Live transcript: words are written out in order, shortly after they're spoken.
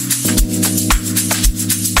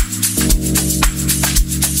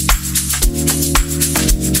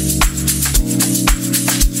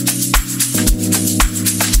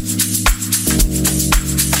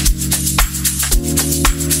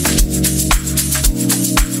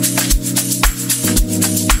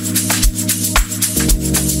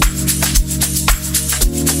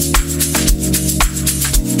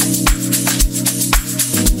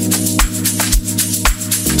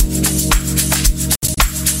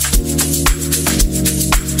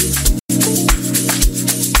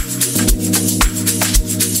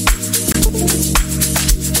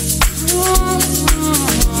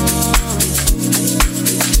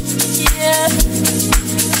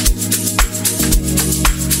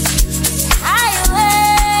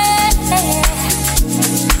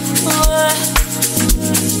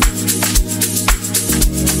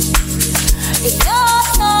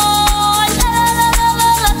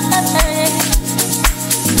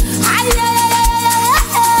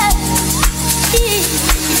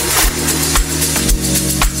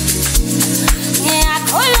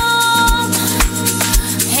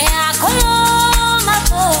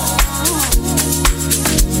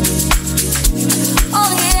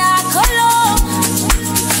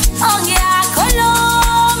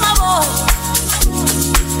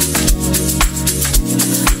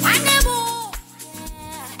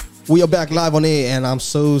We are back live on air, and I'm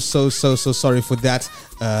so sorry for that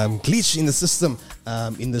glitch in the system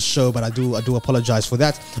in the show, but I do apologize for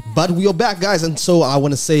that. But we are back, guys, and so I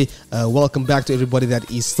want to say welcome back to everybody that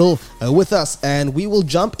is still with us, and we will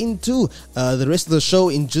jump into the rest of the show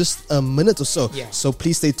in just a minute or so. Yeah. So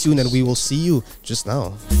please stay tuned, and we will see you just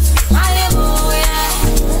now.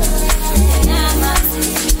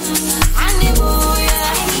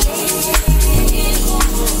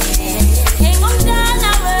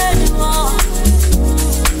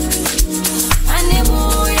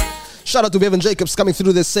 Shout out to Bevan Jacobs coming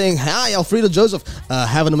through there saying, hi, Alfredo Joseph.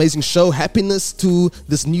 Have an amazing show. Happiness to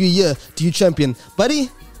this new year to you, champion. Buddy,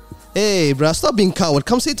 hey, bruh, stop being coward.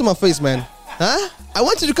 Come say it to my face, man. Huh? I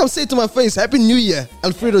want you to come say it to my face. Happy New Year,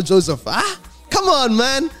 Alfredo Joseph. Come on,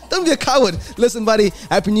 man. Don't be a coward. Listen, buddy,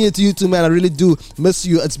 Happy New Year to you too, man. I really do miss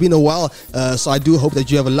you. It's been a while. So I do hope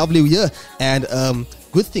that you have a lovely year and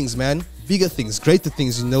good things, man. Bigger things, greater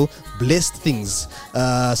things, blessed things.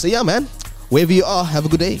 So yeah, man. Wherever you are, have a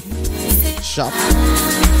good day. Sharp.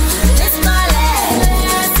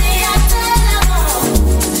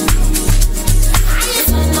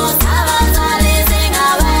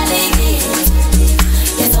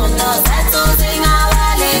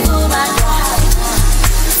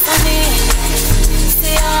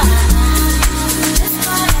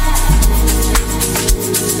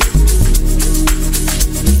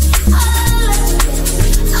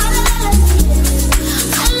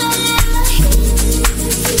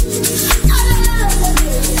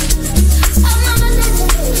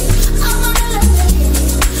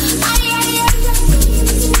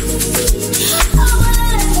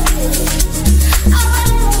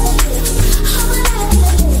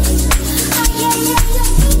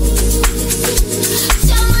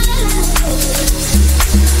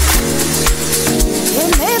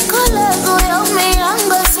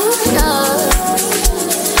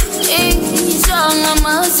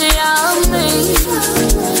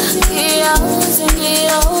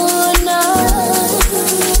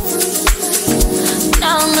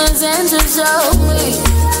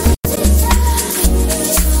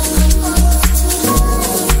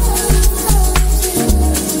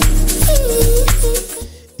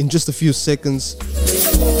 In just a few seconds,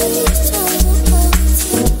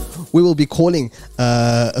 we will be calling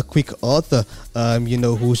a quick author,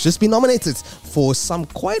 who's just been nominated for some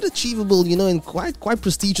quite achievable, and quite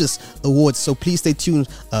prestigious awards. So please stay tuned.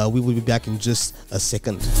 We will be back in just a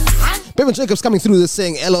second. Bevan Jacobs coming through this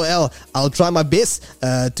saying, LOL, I'll try my best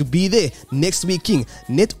to be there next week, King.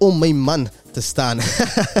 Net om my man te staan.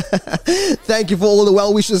 Thank you for all the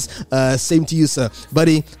well wishes. Same to you, sir.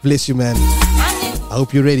 Buddy, bless you, man. I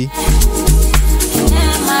hope you're ready.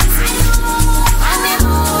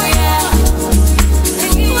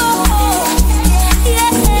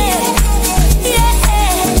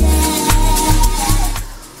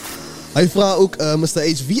 Hy vra ook, Mr.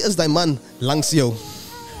 H, wie is die man langs jou?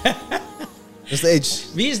 Mr.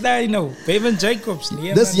 H. Wie is daar nou? Bevan Jacobs.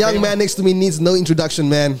 Nee, this young man next to me needs no introduction,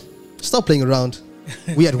 man. Stop playing around.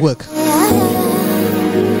 We at work.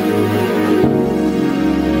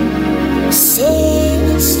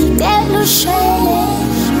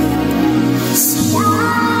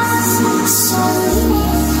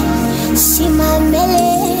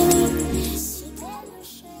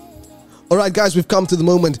 Alright, guys, we've come to the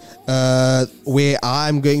moment where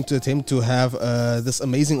I'm going to attempt to have this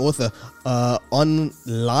amazing author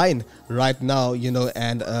online right now,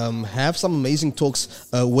 and have some amazing talks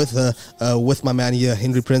with her, with my man here,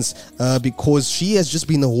 Henry Prince, because she has just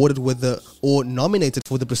been awarded or nominated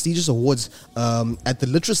for the prestigious awards at the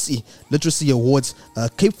Literacy Awards,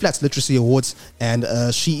 Cape Flats Literacy Awards, and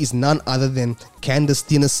she is none other than Candace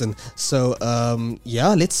Tennyson. So,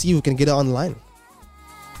 let's see if we can get her online.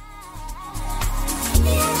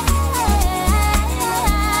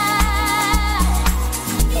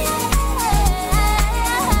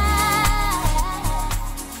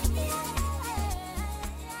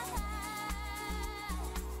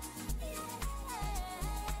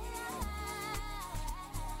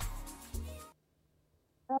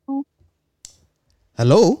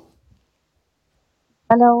 Hello?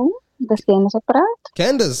 Hallo, dis Candace wat praat.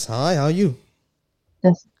 Candace, hi, how are you?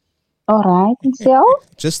 Dis alright, en self?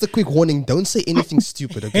 Just a quick warning, don't say anything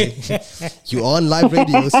stupid, okay? You are on live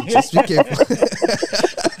radio, so just be careful.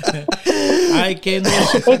 Hi,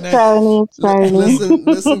 Candace. Sorry.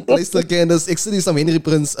 Listen, Candace. Actually, some Henry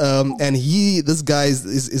Prince, and this guy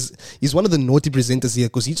is one of the naughty presenters here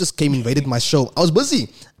because he just came and invaded my show. I was busy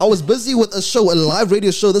with a show, a live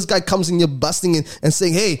radio show. This guy comes in here busting in and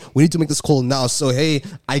saying, "Hey, we need to make this call now." So, hey,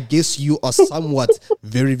 I guess you are somewhat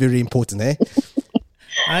very, very important, eh?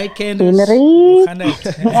 Hi Candice, Henry. hoe gaan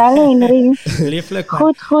het? Hallo Henry. Leeflik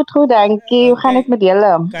man. Goed, dankie. Hoe gaan het met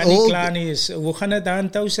julle? Kan nie klaar nie is. Hoe gaan het daar in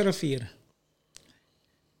Touwsrivier?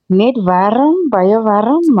 Net warm, baie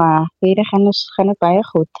warm, maar verder gaan het baie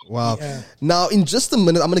goed. Wow. Yeah. Now, in just a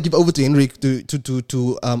minute, I'm going to give over to Henrik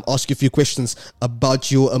to ask you a few questions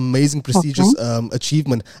about your amazing, prestigious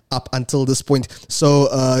achievement up until this point. So,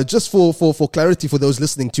 just for clarity for those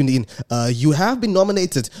listening, tuned in, you have been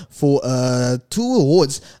nominated for 2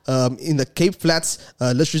 awards in the Cape Flats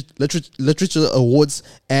Literature Awards,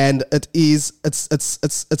 and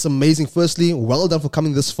it's amazing. Firstly, well done for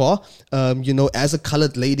coming this far. As a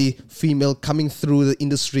colored lady, female coming through the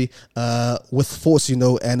industry with force,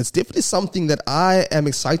 and it's definitely something that I am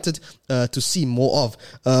excited to see more of.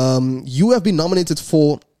 You have been nominated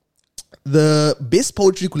for the best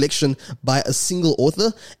poetry collection by a single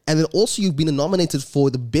author, and then also you've been nominated for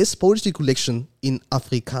the best poetry collection in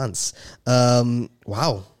Afrikaans.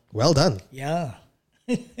 Wow, well done. Ja.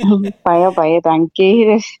 Baie dankie.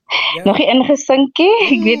 Dis nog nie ingesinkie.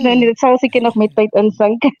 Ek weet nou nie, dit sal seker nog met tyd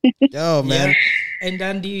insink. Yo, man. Ja. En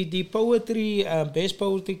dan die poetry, best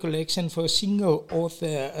poetry collection for single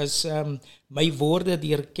author is my woorde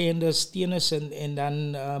deur Candice Tennyson, en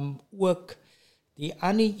dan ook die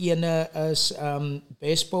ander ene is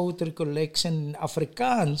best poetry collection in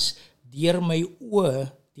Afrikaans deur my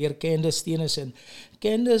oë deur Candice Tennyson.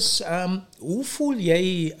 Candice, hoe voel jy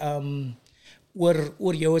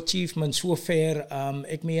oor jou achievement so ver?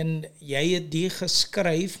 Ek meen, jy het die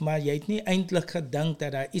geskryf, maar jy het nie eintlik gedink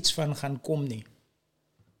dat daar iets van gaan kom nie.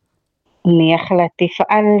 Nee, glad nie.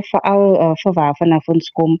 Veral vir waarvan af ons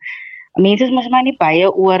kom. Mense is mos maar nie baie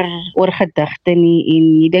oor gedigte nie,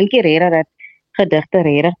 en jy dink nie regtig dat gedigte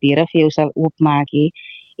regtig deure vir jou sal oopmaak nie.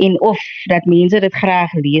 En of dat mense dit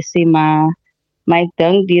graag lees nie, maar ek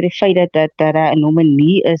dink deur die feit dat daar 'n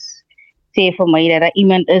nominee is, sê vir my dat daar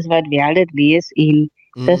iemand is wat wel dit lees, en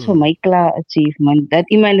dit is vir my klaar achievement. Dat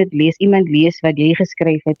iemand dit lees, iemand lees wat jy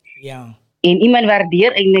geskryf het. Ja. En iemand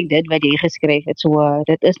waardeer eintlik dit wat jy geskryf het. So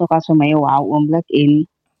dit is nogals vir my 'n wow oomblik, en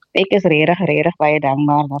ek is regtig baie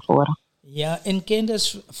dankbaar daarvoor. Ja, en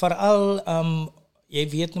Candice, veral jy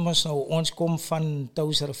weet mos nou, ons kom van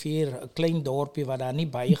Touwsrivier, 'n klein dorpie waar daar nie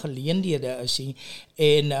baie geleenthede is nie.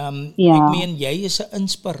 En Ja. ek meen, jy is 'n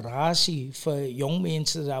inspirasie vir jong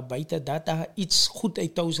mense daar buite dat daar iets goed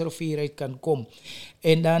uit Touwsrivier uit kan kom.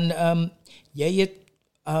 En dan jy het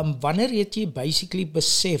wanneer het jy basically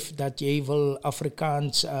besef dat jy wil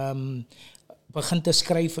Afrikaans begin te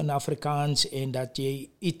skryf in Afrikaans, en dat jy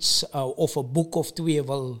iets of 'n boek of 2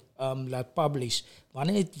 wil laat publish?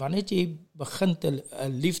 Wanneer het jy begin te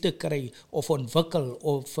 'n liefde kry of ontwikkel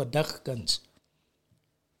of vir digkuns?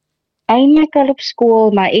 Eintlik al op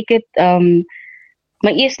skool, maar ek het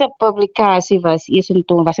my eerste publikasie was in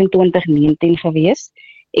 2019 geweest.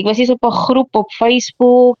 Ek was op 'n groep op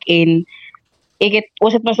Facebook, en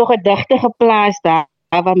ons het mos nog gedigte geplaas daar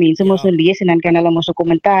waar mense mos nou lees, en dan kan hulle mos 'n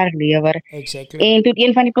kommentaar lewer. Exactly. En toe het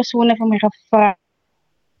een van die persone vir my gevra,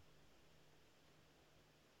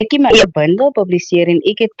 ek het my 'n bundel publiseer, en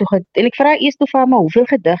ek vra eers toe vir my, hoeveel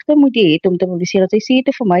gedigte moet jy hê om te publiseer? Sy sê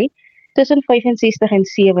toe vir my tussen 65 en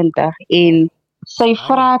 70, en sy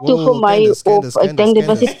vra toe vir my ek dink dit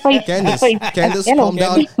was dit 5. Candice, calm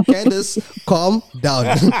down. Candice, calm down.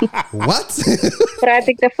 What? Praat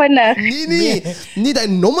ek te vinnig? Nee, die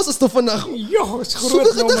nommers is te vinnig. Ja, is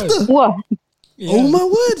groot nommers. Oh my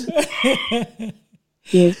word.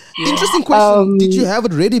 Yes. Interesting question. Did you have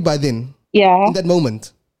it ready by then? Yeah. In that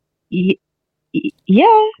moment?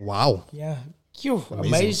 Yeah. Wow. Ja,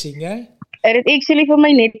 amazing, hè? Het het actually vir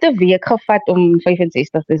my net 'n week gevat om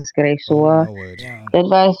 65 te skryf. So, dit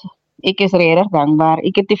was, ek is regtig dankbaar.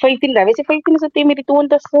 Ek het die 15 September, die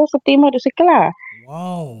 20ste September, dus ek klaar.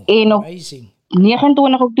 Wow, en op amazing.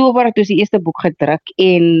 29 Oktober het ons die eerste boek gedruk,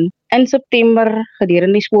 en in September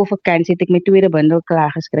gedurende die skoolvakansie het ek my tweede bundel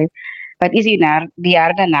klaar geskryf, wat is die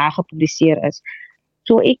jaar daarna gepubliseer is.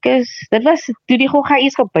 So dit was, toe die gogga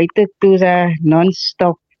is gebyt het, toe is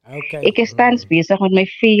non-stop. Okay. Ek is tans besig met my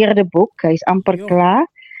 4de boek, hy is amper klaar.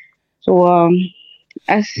 So,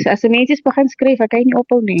 as 'n mens begin skryf, ek kan nie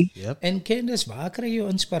ophou nie. Yep. En Candice, waar kry jy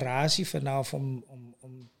inspirasie vanaf om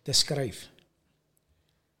te skryf?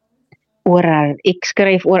 Oral, ek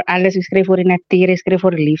skryf oor alles, ek skryf oor die natuur, ek skryf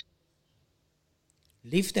oor liefde.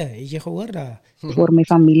 Liefde, het jy gehoor daar? Voor my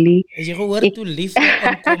familie. Het jy gehoor toe liefde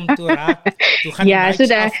inkom, toe raak, toe gaan ja, so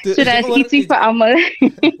daar is ietsie vir almal.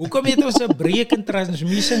 Hoekom het ons 'n breek in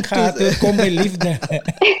transmission gehad toe kom by liefde?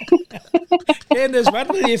 Candice, wat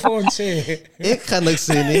wil jy vir ons sê? Ek gaan niks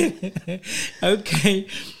sê nie. Okay.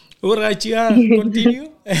 Alright, ja, continue.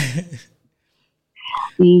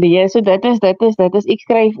 Nee, so dit is ek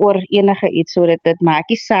skryf oor enige iets so dit maak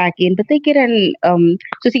nie saak en baie keer dan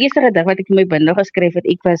soos die eerste gedig wat ek in my bundel geskryf het,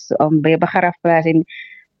 ek was by 'n begrafplaas en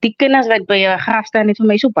die kinders wat by 'n graf staan het vir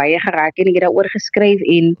my so baie geraak en ek het daaroor geskryf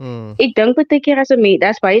en ek dink baie keer as 'n mens,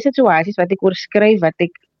 daar's baie situasies wat ek oor skryf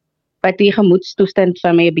wat die gemoedstoestand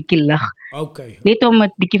van my 'n bietjie lig. Okay. Net om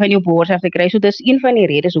 'n bietjie van jou bors af te kry. So dis een van die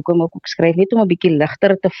redes hoekom ek ook skryf, net om 'n bietjie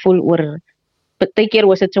ligter te voel oor baie keer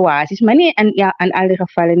oor situasies, maar nie in al die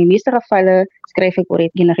gevalle. In die meeste gevalle skryf ek oor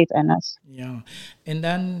enigiets anders. Ja. En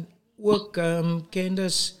dan ook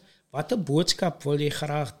Candace, watter boodskap wil jy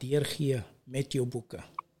graag deurgee met jou boeke?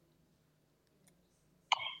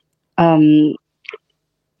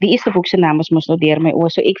 Die eerste boek se naam is mos nou Deur my oë.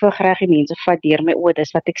 So ek wil graag die mense vat deur my oë.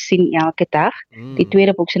 Dis wat ek sien elke dag. Die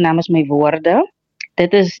tweede boek se naam is My Woorde.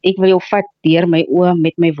 Dit is ek wil jou vat deur my oë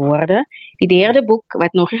met my woorde. Die derde boek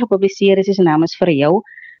wat nog nie gepubliseer is, se naam is Vir jou.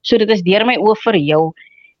 So dit is deur my oë vir jou.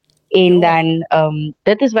 En dan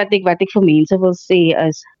dit is wat ek vir mense wil sê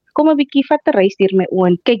is kom 'n bietjie vat 'n reis deur my oë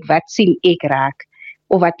en kyk wat sien ek raak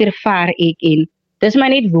of wat ervaar ek en dis maar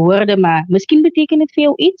net woorde, maar miskien beteken dit vir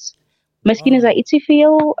jou iets. Miskien is daar ietsie vir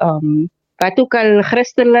jou, wat ook al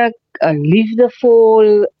Christelik,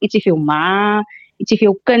 liefdevol, ietsie vir jou ma, ietsie vir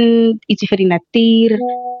jou kind, ietsie vir die natuur,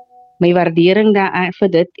 my waardering daar vir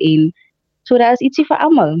dit en so daar is ietsie vir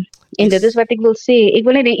almal. En dit is wat ek wil sê. Ek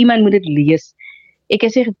wil net hê iemand moet dit lees. Ek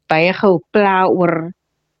is baie gou pla oor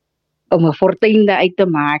om 'n fortuin daar uit te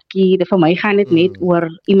maak. Vir my gaan dit net oor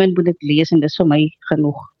iemand moet dit lees en dis vir my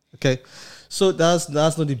genoeg. Okay. So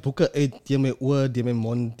daar's nog die boeke uit deur my oë, deur my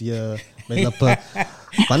mond, deur my lippe.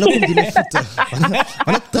 Wanneer kom die voete?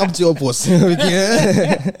 Wanneer trap jy op ons?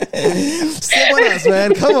 Step on us,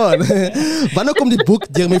 man. Come on. Wanneer kom die boek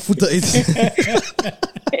deur my voete uit?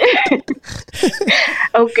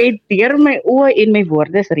 Okay, deur my oë en my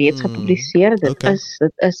woorde is reeds gepubliseer. Dit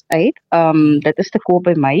is uit. Dit is te koop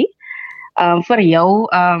by my. Vir jou,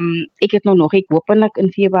 ek het nog ek hopelik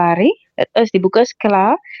in Februarie. Die boek is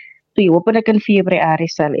klaar. So hopelik in Februarie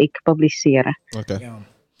sal ek publiseer. Okay. Ja.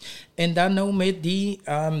 En dan nou met die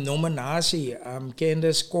nominasie,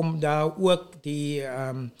 Candace, kom daar ook die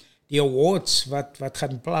awards wat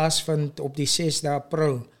gaan plaasvind op die 6de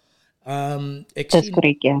April.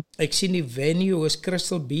 Ek sien die venue is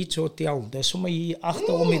Crystal Beach Hotel. Dis sommer hier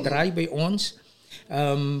agter om die draai by ons.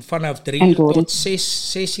 Vanaf 3 tot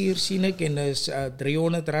 6 uur sien ek en is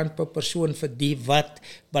R300 per persoon vir die wat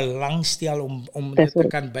belangstel om dit te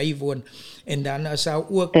kan bywoon. En dan is daar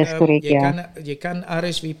ook jy kan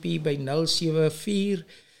RSVP by 074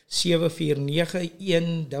 749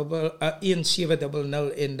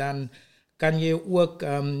 1700 en dan kan jy ook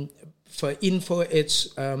vir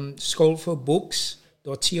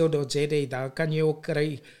info@schoolforbooks.co.za daar kan jy ook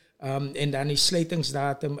kry. En dan die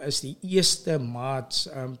sluitingsdatum is die 1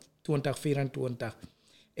 Maart 2024.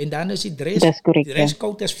 En dan is die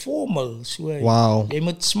dresscode is formal. So jy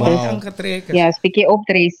moet smart aangetrek. Ja, 'n bietjie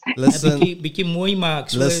opdress. Bietjie mooi maak.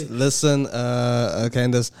 So. Listen,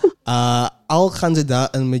 Candace, al gaan jy daar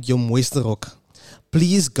in met jou mooiste rok.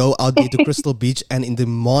 Please go out there to Crystal Beach and in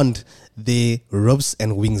demand their ribs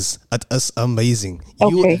and wings. It is amazing.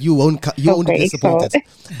 You won't be disappointed.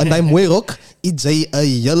 En die mooi rok, iets jy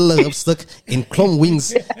 'n hele ribstuk en klom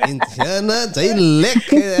wings en jy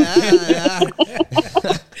lekker.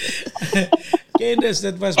 Candace,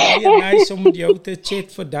 dit was baie nice om met jou te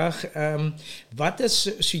chat vandag. Wat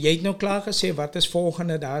is, so jy het nou klaar gesê, wat is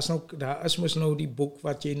volgende? Daar is mos nou die boek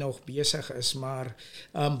wat jy nog besig is, maar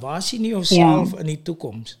waar sien jy jouself in die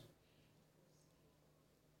toekoms?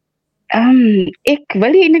 Ek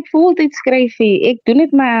wil nie en ek voel dit skryf nie. Ek doen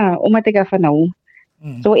dit maar omdat ek daarvan hou.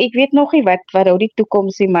 So ek weet nog nie wat nou die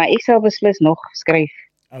toekoms is, maar ek sal beslis nog skryf.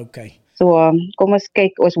 Okay. So kom ons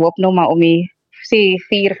kyk, ons hoop nou maar om die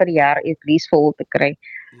 4 vir die jaar at least vol te kry.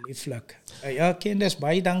 Lieflik. Ja, Candace,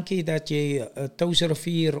 baie dankie dat jy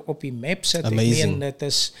Touwsrivier op die map sit. Amazing.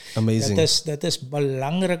 Dit is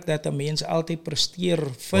belangrik dat 'n mens altyd presteer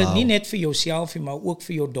vir nie net vir jouself nie, maar ook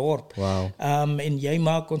vir jou dorp. Wow. En jy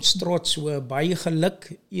maak ons trots, so baie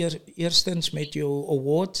geluk eerstens met jou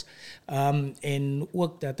awards. En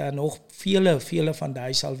ook dat daar nog vele van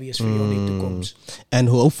daai sal wees vir jou in die toekoms. And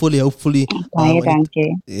hopefully Baie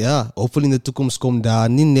dankie. Hopefully in die toekoms kom daar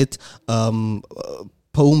nie net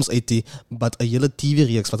poems uit, but 'n hele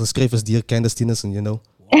TV-reeks wat geskryf is deur Candace Tennyson, you know.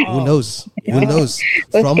 Wow. Who knows?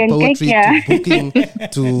 From poetry to booking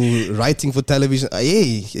to writing for television.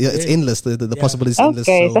 It's endless. The possibilities endless.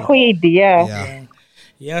 Okay, it's a goeie idee.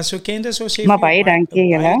 Ja, so Candace, ons sê Maar vir jou baie dankie,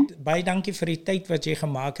 julle. baie dankie vir die tyd wat jy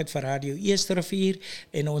gemaak het vir Radio Eersterivier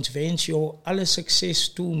en ons wens jou alle sukses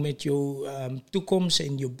toe met jou toekoms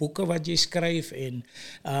en jou boeke wat jy skryf en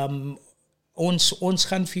ons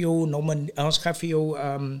gaan vir jou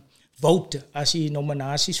vote as die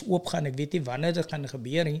nominasies oopgaan. Ek weet nie wanneer dit gaan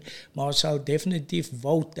gebeur nie, maar ons sal definitief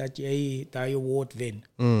vote dat jy daai award wen.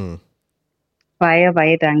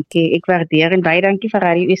 Baie dankie. Ek waardeer en baie dankie vir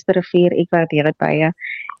Radio Eersterivier. Ek waardeer dit baie.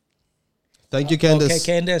 Thank you, Candace.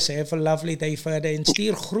 Okay, Candace, have a lovely day verder en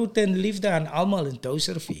stuur groete en liefde aan almal in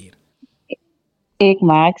Touwsrivier. Ek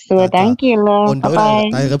maak so. Dankie julle. Bye.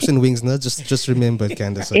 I ribs and wings, no? Just remember,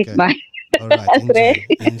 Candace. Okay. Ek maak. All right.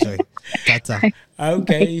 Enjoy. Tata.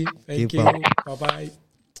 Okay. Thank Keep you. up. Bye-bye.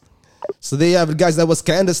 So there you have it, guys. That was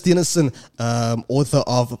Candace Tennyson, author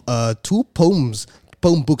of two poem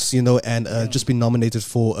books, and just been nominated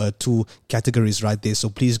for 2 categories right there. So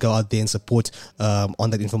please go out there and support on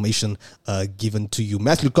that information given to you.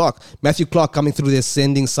 Matthew Clark coming through there,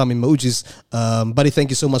 sending some emojis. Buddy, thank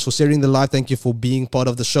you so much for sharing the live. Thank you for being part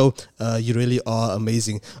of the show. You really are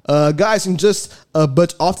amazing. Guys, in just a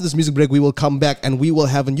bit after this music break, we will come back and we will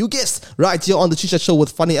have a new guest right here on the Chit Chat Show with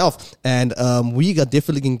Funny Elf. And we are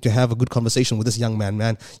definitely going to have a good conversation with this young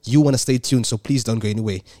man. You want to stay tuned, so please don't go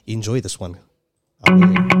anywhere. Enjoy this one.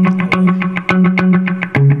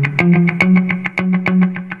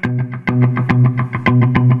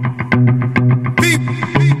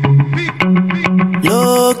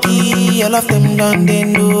 Low-key, all of them done they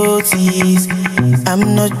notice.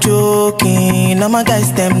 I'm not joking, all my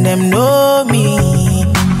guys them know me.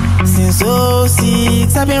 Since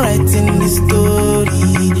 06, I've been writing this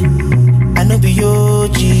story. I know be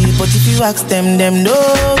OG, but if you ask them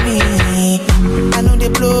know me. I know they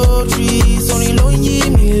blow trees, only lonely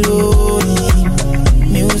me lonely.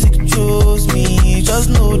 Music chose me, just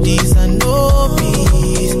know this and know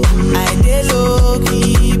peace. I dey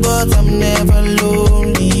low-key, but I'm never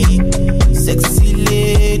lonely. Sexy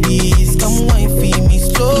ladies, come wine for me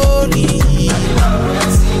slowly.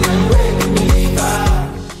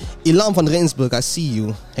 Ilan van Rensburg, I see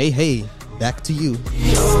you. Hey, back to you.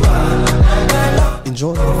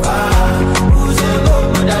 Enjoy.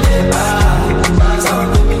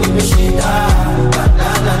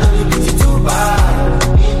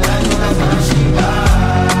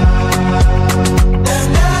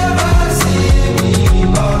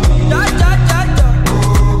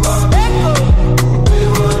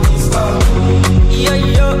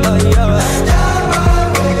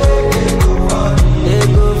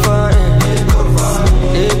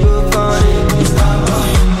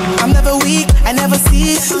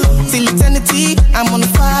 Till eternity, I'm on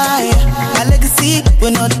fire. My legacy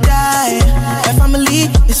will not die. My family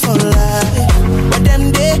is for life. But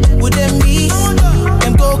them day, would them be?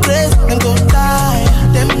 Them go crazy, them go die.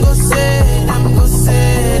 Them go say,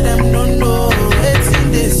 them don't know. It's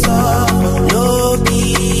in this song.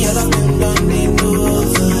 Low-key, all of them done they know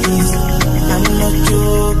this. I'm not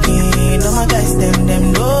joking. All my guys,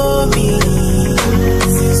 them know me.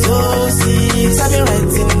 Since 06, I've been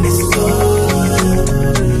writing this story.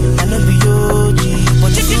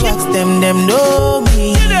 Them know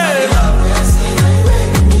me.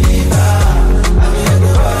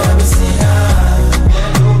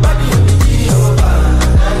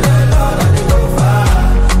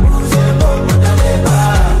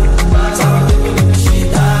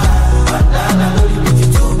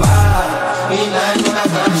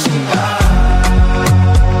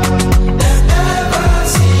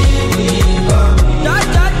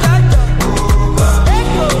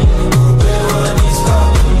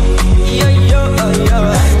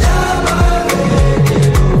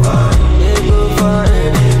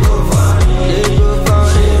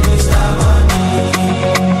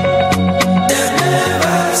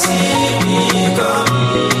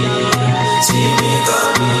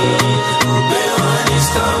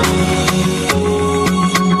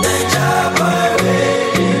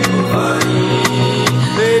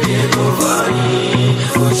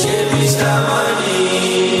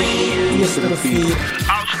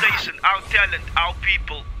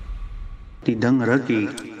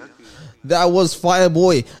 That was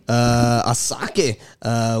Fireboy Asake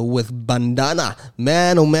with Bandana.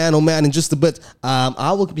 Man, oh man. In just a bit,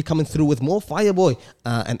 I will be coming through with more Fireboy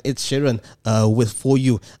and Ed Sheeran with For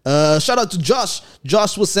You. Shout out to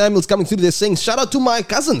Joshua Samuels coming through there saying, shout out to my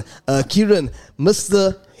cousin, Kieran,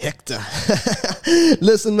 Mr. Hector.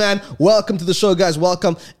 Listen, man, welcome to the show, guys.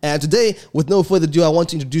 Welcome. And today, with no further ado, I want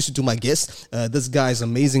to introduce you to my guest. This guy is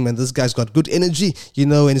amazing, man. This guy's got good energy,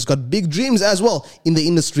 and he's got big dreams as well in the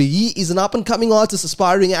industry. He is an up-and-coming artist,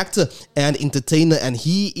 aspiring actor, and entertainer, and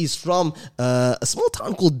he is from a small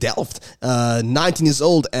town called Delft, 19 years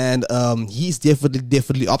old, and he's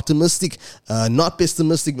definitely optimistic, not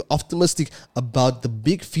pessimistic, but optimistic about the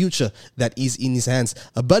big future that is in his hands.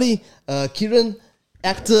 Buddy, Kieran,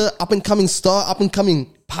 actor, up-and-coming star,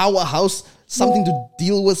 up-and-coming powerhouse, something to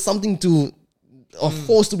deal with, a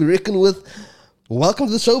force to be reckoned with. Welcome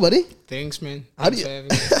to the show, buddy. Thanks, man. Thanks for having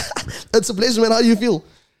me. It's a pleasure, man. How do you feel?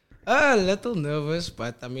 A little nervous,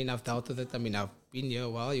 but I've dealt with it. I've been here a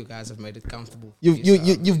while. You guys have made it comfortable.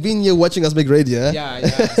 You've been here watching us make radio, eh? Yeah.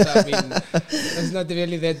 So, it's not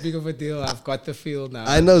really that big of a deal. I've got the feel now.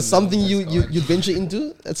 I know. Something you'd venture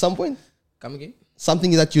into at some point? Come again?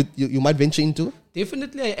 Something that you might venture into?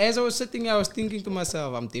 Definitely. As I was sitting here, I was thinking to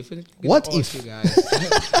myself, I'm definitely going what to ask if? you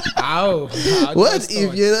guys. How what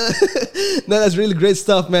if, No, that's really great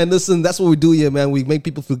stuff, man. Listen, that's what we do here, man. We make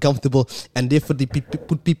people feel comfortable and definitely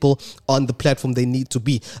put people on the platform they need to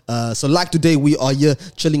be. So like today, we are here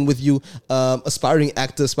chilling with you, aspiring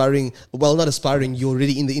actor, not aspiring, you're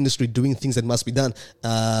already in the industry doing things that must be done.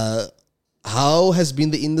 How has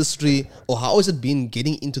been the industry, or how has it been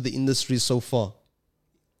getting into the industry so far?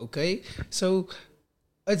 Okay, so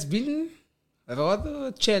it's been a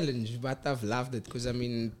rather challenge, but I've loved it because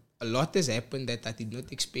a lot has happened that I did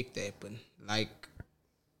not expect to happen, like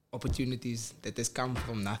opportunities that has come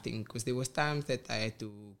from nothing. Because there was times that I had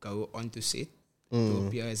to go onto set to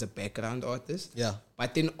appear as a background artist. Yeah,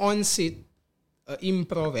 but then on set,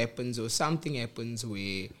 improv happens or something happens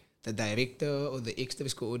where the director or the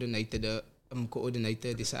extras coordinator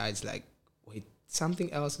decides like, wait,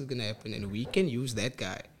 something else is gonna happen, and we can use that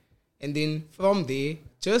guy. And then from there,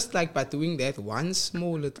 just like by doing that one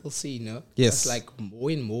small little scene, it's like more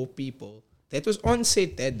and more people that was on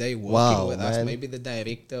set that day working with us, maybe the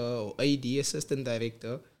director or AD, assistant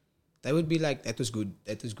director, they would be like, that was good.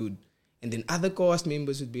 And then other cast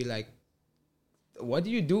members would be like, what do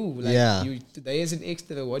you do? Like, you today as an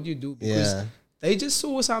extra, what do you do? Because they just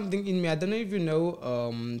saw something in me. I don't know if you know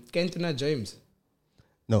Cantona James.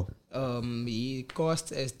 No. He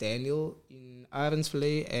cast as Daniel in Iron's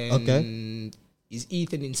Flay and is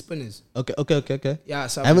Ethan in Spinners. Okay. Yeah,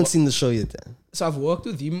 so I haven't seen the show yet. So I've worked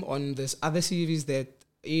with him on this other series that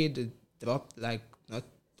dropped like not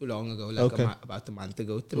too long ago, like about a month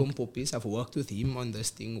ago. Trum Poppies. I've worked with him on this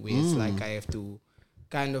thing where it's like I have to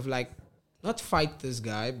kind of like not fight this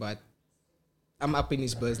guy, but I'm up in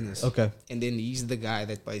his business. Okay. And then he's the guy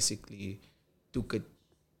that basically took it.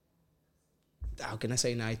 How can I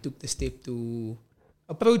say now? He took the step to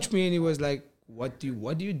approach me, and he was like, what do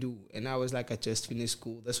you do? And I was like, I just finished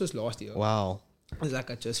school. This was last year. Wow. I was like,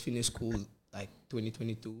 I just finished school, like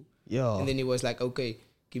 2022. Yeah. And then he was like, okay,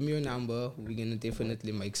 give me your number. We're going to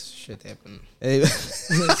definitely make shit happen. Hey.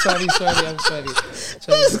 sorry. I'm sorry.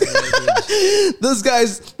 This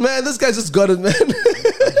guy's just got it, man.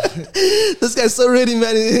 This guy's so ready,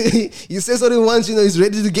 man. He says what he wants, he's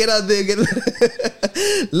ready to get out there.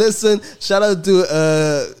 Listen, shout out to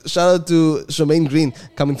Charmaine Green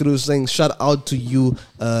coming through saying, shout out to you,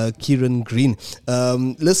 Kieran Green.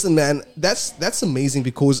 Listen, man, that's amazing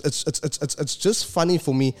because it's just funny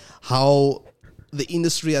for me how the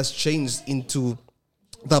industry has changed into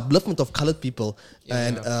the upliftment of colored people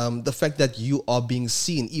and the fact that you are being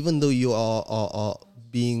seen, even though you are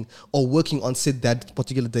being or working on set that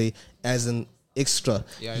particular day as an extra,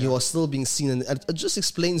 you are still being seen, and it just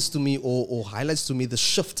explains to me or highlights to me the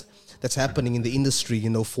shift that's happening in the industry,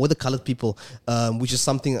 for the colored people, which is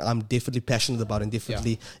something I'm definitely passionate about and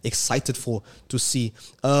definitely excited to see.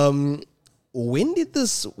 When did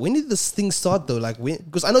this thing start though? Like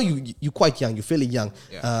because I know you're quite young, you're fairly young.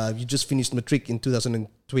 You just finished matric in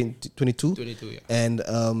 2022. 22, yeah.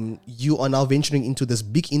 And you are now venturing into this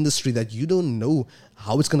big industry that you don't know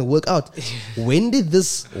how it's going to work out. When did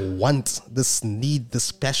this want, this need,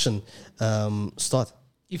 this passion start?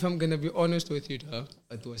 If I'm going to be honest with you, though,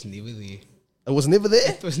 it was never there. It was never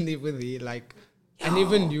there? It was never there. Like, I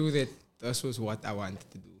never knew that this was what I wanted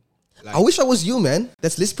to do. Like, I wish I was you, man.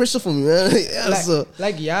 That's less pressure for me, man.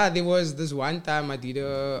 There was this one time I did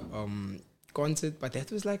a concert, but that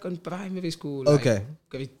was like on primary school. Okay.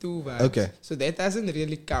 Grade 2 vibes. Okay. So that doesn't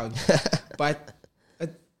really count. But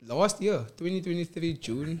last year, 2023,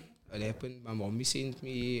 June, it happened. My mommy sent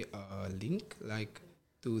me a link,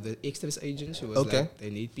 to the extras agent. She was like,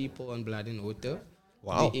 they need people on Blood and Water.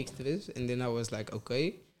 Wow. The extras. And then I was like,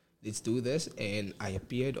 okay, let's do this. And I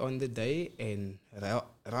appeared on the day, and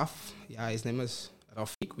Raf, his name is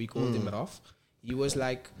Rafik, we called him Raf. He was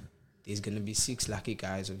like, there's gonna be 6 lucky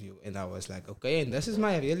guys of you. And I was like, okay. And this is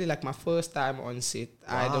my first time on set.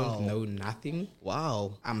 I don't know nothing.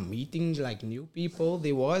 Wow. I'm meeting like new people.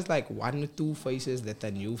 There was like 1 or 2 faces that I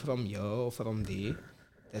knew from here or from there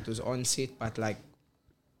that was on set. But like,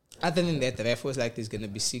 other than that, Raf was like, there's gonna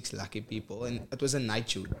be 6 lucky people. And it was a night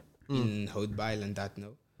shoot in Houtbail and that,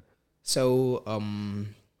 no. So,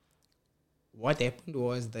 what happened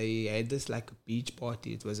was they had this like a beach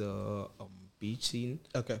party. It was a beach scene.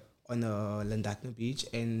 Okay. On Landatno beach,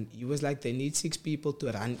 and he was like, they need 6 people to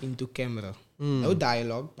run into camera. No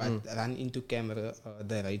dialogue, but run into camera.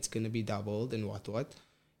 The rate's gonna be doubled and what.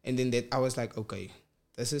 And then that I was like, okay,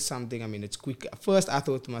 this is something. I mean, it's quick. First, I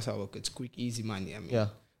thought to myself, okay, it's quick, easy money. I mean,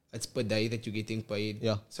 it's per day that you're getting paid.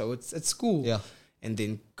 Yeah. So it's cool. Yeah. And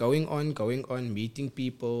then going on, meeting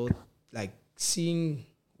people, like seeing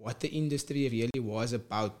what the industry really was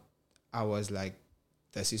about. I was like,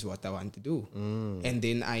 this is what I want to do. And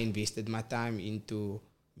then I invested my time into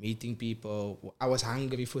meeting people. I was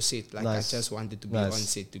hungry for set. Like, Nice. I just wanted to be on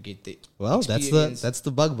set to get the Well, experience. that's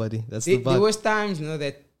the bug, buddy. That's There the bug. was times,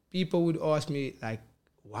 that people would ask me, like,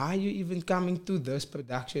 why are you even coming to this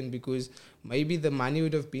production? Because maybe the money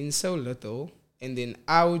would have been so little, and then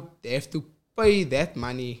I would have to pay that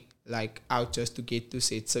money like out just to get to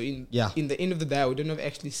set. So in the end of the day, I wouldn't have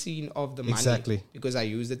actually seen of the money. Exactly. Because I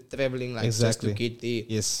used it traveling just to get there.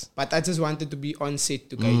 Yes. But I just wanted to be on set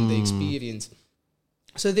to gain the experience.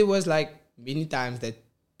 So there was like many times that,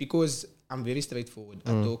 because I'm very straightforward,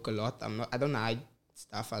 I talk a lot. I don't hide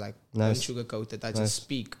stuff. I don't sugarcoat it. I just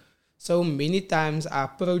speak. So many times I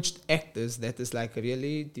approached actors that is like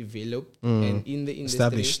really developed and in the industry.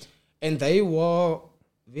 Established. And they were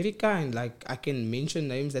very kind. Like, I can mention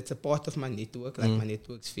names that's a part of my network. Like, my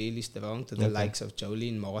network's fairly strong to the likes of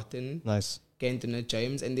Jolene Martin, Nice. Cantona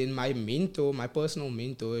James, and then my mentor, my personal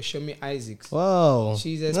mentor, Shami Isaacs. Wow.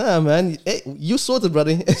 She's as man. Hey, you sorted,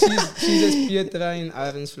 buddy. she's as Pietra in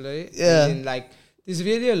Arensvlei. Yeah. And then like, there's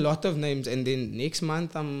really a lot of names. And then next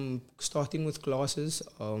month I'm starting with classes.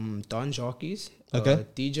 Don Jockeys, Okay.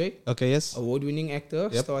 DJ, Okay, yes. award-winning actor,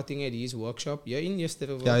 Yep. starting at his workshop here in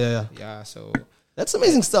Yesterday. Yeah. Yeah, so That's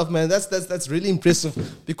amazing stuff, man. That's really impressive,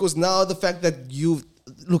 because now the fact that you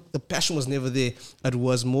look, the passion was never there. It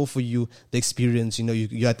was more for you, the experience.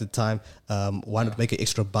 You at the time wanted to make an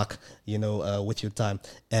extra buck, with your time,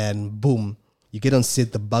 and boom, you get on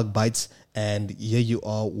set, the bug bites, and here you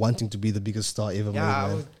are wanting to be the biggest star ever made,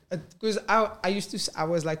 man. because I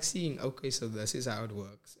was like seeing, okay, so this is how it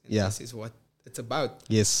works. And Yeah. this is what it's about.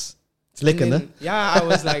 Yes, it's lekker, And ne? then, yeah, I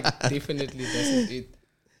was like, definitely this is it.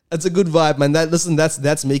 It's a good vibe, man.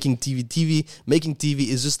 That's making TV. Making TV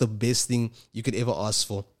is just the best thing you could ever ask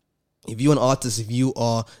for. If you're an artist, if you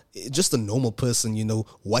are just a normal person,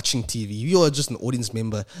 watching TV, if you are just an audience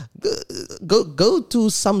member, go to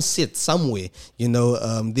some set somewhere.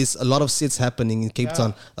 There's a lot of sets happening in Cape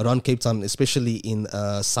Town, around Cape Town, especially in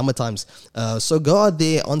summer times. So go out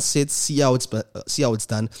there on set, see how it's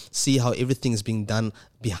done, see how everything is being done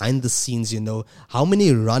behind the scenes. How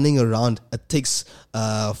many running around it takes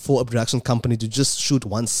for a production company to just shoot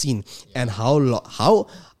one scene, and how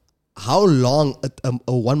long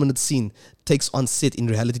a 1 minute scene takes on set in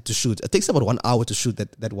reality to shoot. It takes about 1 hour to shoot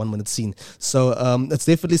that 1 minute scene. So it's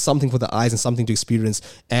definitely something for the eyes and something to experience.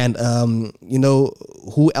 And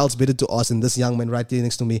who else better to ask than this young man right there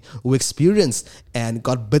next to me, who experienced and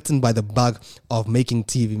got bitten by the bug of making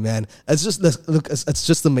TV, man. It's just, look, it's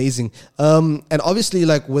just amazing. And obviously,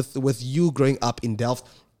 like with you growing up in Delft,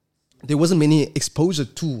 there wasn't many exposure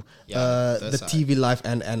to the TV life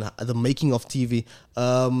and the making of TV.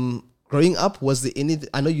 Growing up, was there any?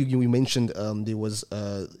 I know you mentioned there was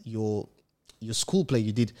your school play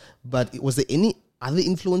you did, but was there any other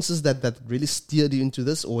influences that really steered you into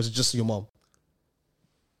this, or was it just your mom?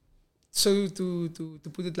 So to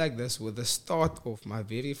put it like this, with the start of my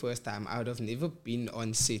very first time, I would have never been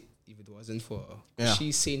on set if it wasn't for her. Yeah.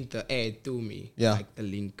 She sent the ad to me, Yeah. like the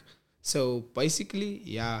link. So basically,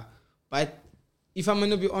 yeah. But if I'm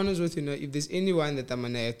gonna be honest with you, if there's anyone that I'm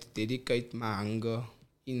gonna have to dedicate my hunger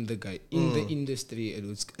in the industry,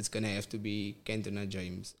 it's gonna have to be Cantona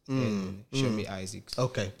James and Shami Isaacs.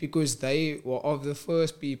 Okay. Because they were of the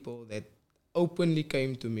first people that openly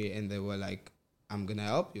came to me and they were like, I'm gonna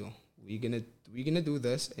help you. We're gonna do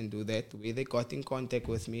this and do that. Where they got in contact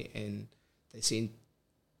with me and they sent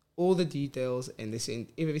all the details and they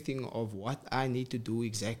sent everything of what I need to do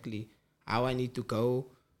exactly, how I need to go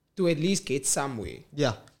to at least get somewhere.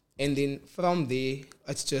 Yeah. And then from there,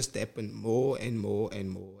 it's just happened more and more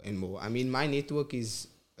and more and more. I mean, my network it's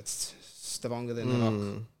stronger than a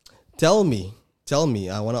rock. Tell me tell me,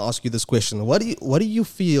 I want to ask you this question. What do you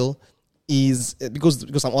feel is,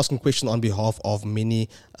 because I'm asking a question on behalf of many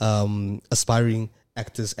aspiring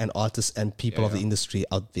actors and artists and people of the industry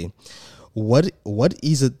out there. What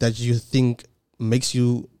is it that you think makes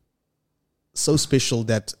you so special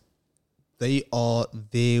that they are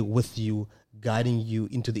there with you, guiding you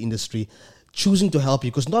into the industry, choosing to help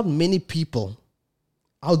you? Because not many people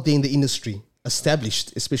out there in the industry,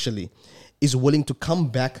 established especially, is willing to come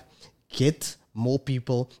back, get more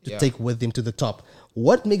people to take with them to the top.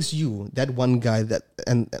 What makes you that one guy that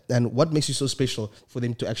and what makes you so special for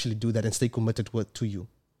them to actually do that and stay committed to you?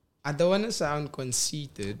 I don't want to sound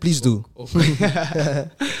conceited. Please do.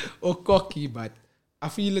 Or cocky, but I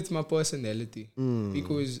feel it's my personality.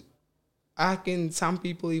 Because some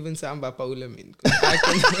people even sound bipolar, man.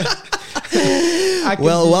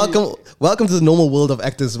 Welcome to the normal world of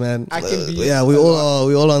actors, man. We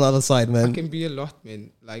all on the other side, man. I can be a lot,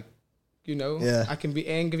 man. Like, you know, I can be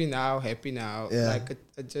angry now, happy now. Like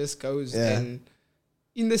it just goes. And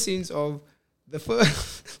in the sense of the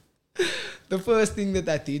first thing that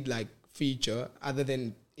I did, like feature, other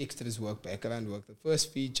than extras work, background work, the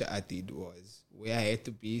first feature I did was where I had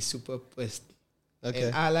to be super pissed. Okay.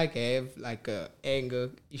 And I have a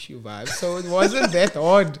anger issue vibe. So it wasn't that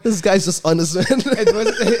hard. This guy's just honest, man.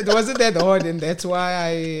 It wasn't that hard, and that's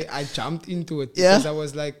why I jumped into it. Because I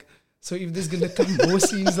was like, so if there's gonna come more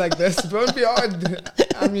scenes like this, it won't be hard.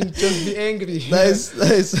 I mean, just be angry. Nice.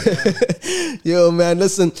 Yo, man,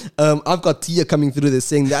 listen. I've got Tia coming through there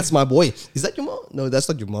saying, "That's my boy." Is that your mom? No, that's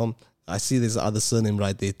not your mom. I see there's other surname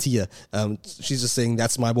right there, Tia. She's just saying,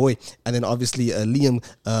 "That's my boy." And then obviously Liam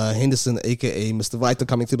Henderson, aka Mr. Vito,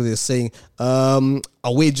 coming through there saying,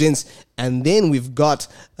 "Away, gents." And then we've got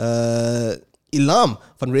Ilham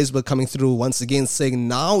van Resburg coming through once again saying,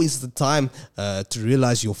 "Now is the time to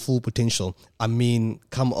realize your full potential." I mean,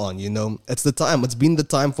 come on, you know, it's the time. It's been the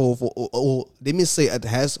time for let me say, it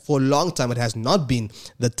has for a long time. It has not been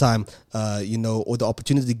the time, you know, or the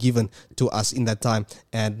opportunity given to us in that time.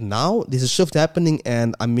 And now there's a shift happening,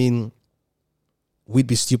 and I mean, we'd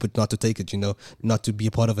be stupid not to take it, you know, not to be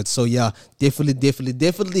a part of it. So yeah,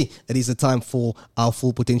 definitely, it is a time for our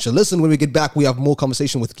full potential. Listen, when we get back, we have more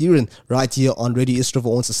conversation with Kieran right here on Radio Istrava,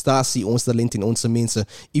 ons stasie, ons talentin, ons mense.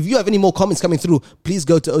 If you have any more comments coming through, please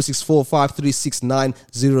go to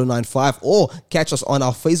 0645369095 or catch us on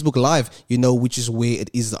our Facebook Live, you know, which is where it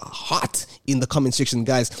is hot in the comment section,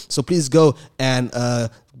 guys. So please go and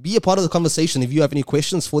be a part of the conversation. If you have any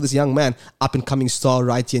questions for this young man, up and coming star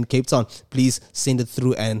right here in Cape Town, please send it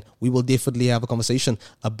through and we will definitely have a conversation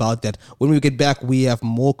about that. When we get back, we have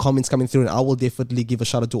more comments coming through and I will definitely give a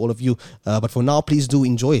shout out to all of you. But for now, please do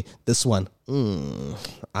enjoy this one.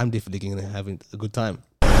 I'm definitely going to have a good time.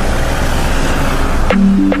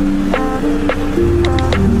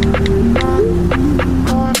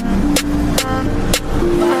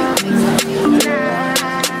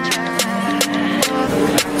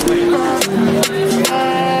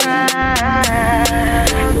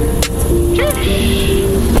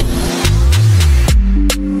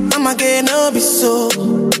 I'ma get no be so.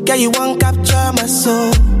 Girl, you won't capture my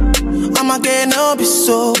soul. I'ma get no be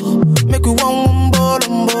so. Make you one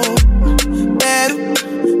umbo. Better,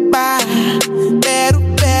 bye.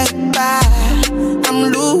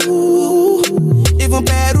 I'm loose. Even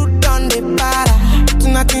better done the para.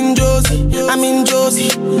 Tonight in Josie, I'm in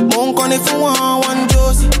Josie. Won't call if you want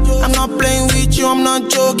Josie. I'm not playing with you, I'm not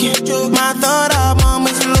joking. My thought of mom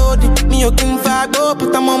is loaded. Me you can fight go,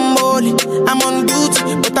 but I'm on molly. I'm on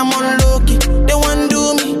duty, but I'm on low-key. They want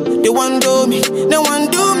do me, cause they want do me.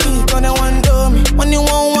 When you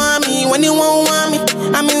won't want me,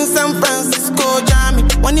 I'm in San Francisco, Jammy.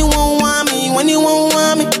 When you won't want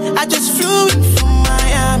me, I just flew in from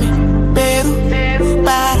Miami. Peru,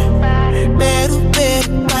 para.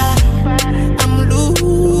 I'm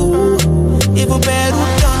loose, even Peru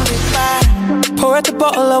done me para. Pour out the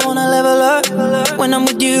bottle, I wanna level up. When I'm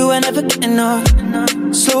with you, I never get enough.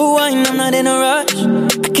 Slow wine, I'm not in a rush.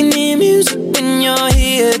 I can hear music when you're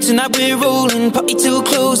here. Tonight we're rolling, party till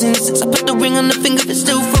closing. Since I put the ring on the finger, it's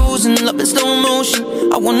still frozen. Love in slow motion,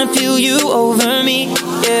 I wanna feel you over me,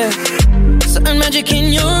 yeah. Certain magic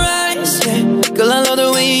in your eyes, yeah. Girl, I love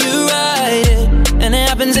the way you ride it. And it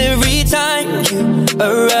happens every time you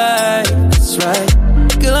arrive, that's right.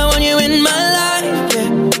 Girl, I want you in my life, yeah.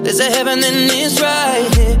 There's a heaven and it's right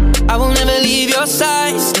here. I will never leave your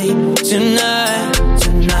side, stay tonight.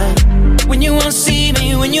 When you won't see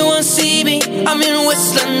me, I'm in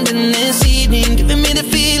West London this evening. Giving me the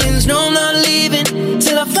feelings, no I'm not leaving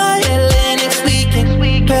till I fly LA next weekend.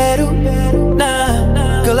 Peru,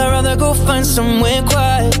 nah. Girl, I'd rather go find somewhere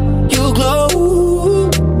quiet. You glow,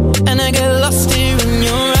 and I get lost here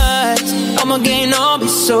I'm again all be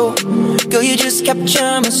so. Girl, you just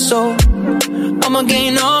capture my soul. I'm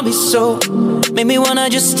again all be so. Make me wanna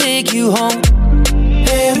just take you home.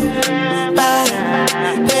 Peru, para,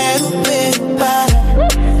 Peru, Peru, para.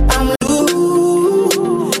 I'm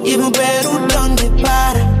loose. Even Peru, donde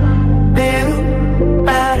para. Peru,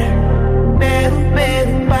 para, Peru,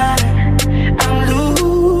 Peru, para. I'm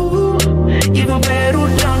loose. Even Peru,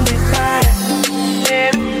 donde para.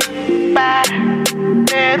 Peru, para,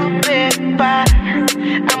 Peru, Peru, para.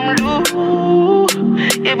 I'm loose.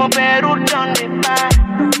 Even Peru, donde para.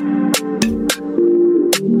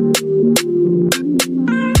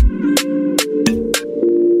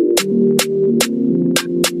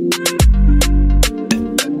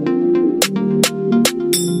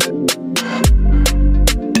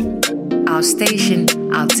 Our station,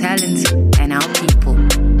 our talent, and our people.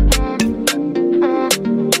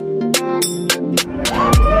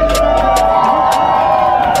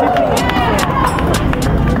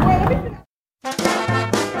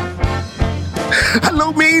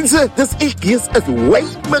 Hallo mense, dis ek, hier is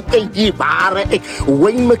Wayne McKay die ware ek.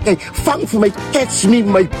 Wayne McKay, vang vir my Catch Me,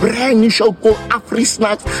 my brand new show called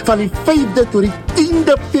Afri-Snacks van die 5de tot die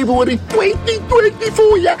 10de February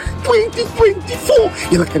 2024, ja,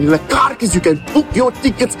 2024. Julle kan julle kaartjies, you can book your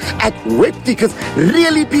tickets at Web Tickets.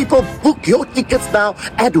 Really people, book your tickets now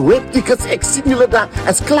at Web Tickets. Ek sien julle daar,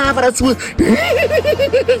 as klaar as hoe.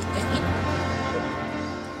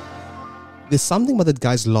 There's something about that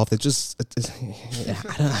guy's laugh that just,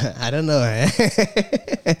 I don't know.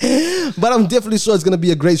 But I'm definitely sure it's going to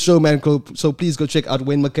be a great show, man. So please go check out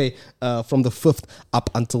Wayne McKay from the 5th up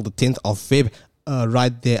until the 10th of Feb.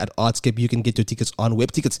 Right there at Artscape. You can get your tickets on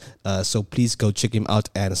Web Tickets. So please go check him out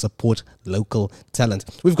and support local talent.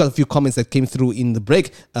 We've got a few comments that came through in the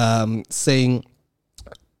break saying,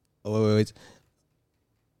 wait.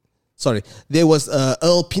 Sorry, there was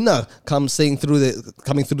Earl Pina coming through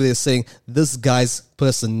there saying this guy's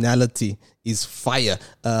personality is fire.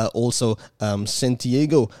 Also,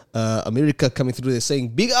 Santiago, America coming through there saying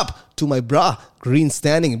big up to my bra, Green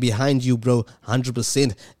standing behind you, bro,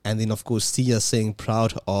 100%. And then of course Tia saying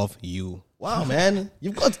proud of you. Wow, man,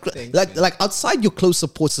 you've got Thanks, like outside your close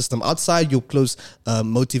support system, outside your close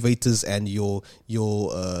motivators and your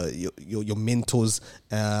mentors,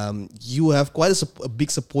 you have quite a big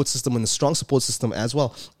support system and a strong support system as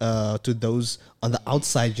well to those on the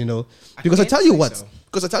outside, you know. Because I tell you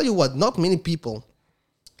what, not many people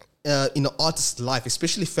in an artist's life,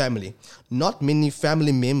 especially family, not many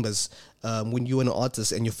family members. When you're an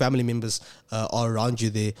artist and your family members are around you,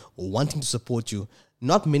 they wanting to support you.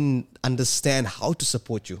 Not many understand how to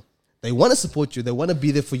support you. They want to support you. They want to be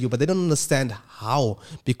there for you, but they don't understand how,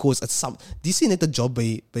 because at some DC net a job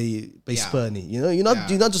by Spurny. You know, you're not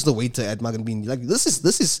just the waiter at Mug and Bean. Like this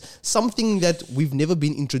is something that we've never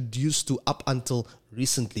been introduced to up until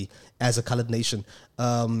recently as a colored nation.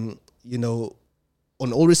 You know,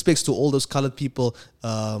 on all respects to all those colored people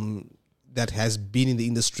that has been in the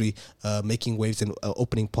industry, making waves and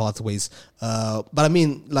opening pathways. But I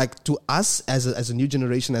mean, like to us as a new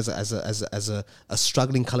generation, as a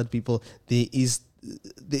struggling colored people, there is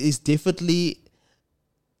definitely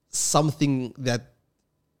something that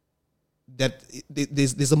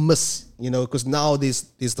there's a miss, you know, because now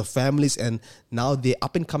there's the families and now the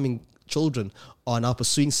up and coming children are now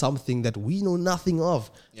pursuing something that we know nothing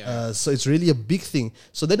of. Yeah. So it's really a big thing.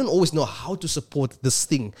 So they don't always know how to support this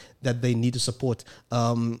thing that they need to support.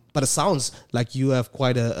 But it sounds like you have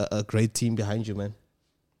quite a great team behind you, man.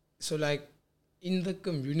 So like in the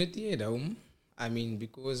community at home, I mean,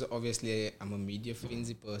 because obviously I'm a media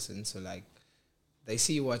frenzy person, so like they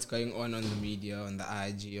see what's going on the media, on the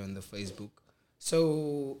IG, on the Facebook.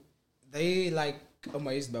 So they like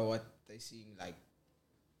amazed by what they seeing, like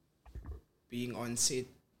being on set.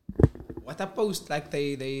 What I post, like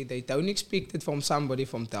they don't expect it from somebody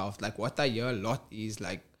from Delft. Like what I hear a lot is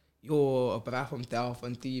like, you're a bra from Delft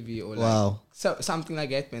on TV or like something like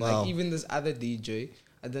that, man. Wow. Like even this other DJ,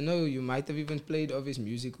 I don't know, you might have even played of his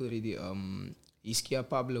music already. Iskia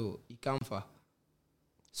Pablo Ikamfa.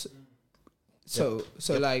 So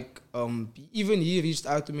like even he reached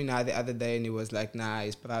out to me now the other day and he was like, nah,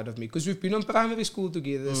 he's proud of me because we've been on primary school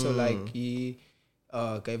together. So like he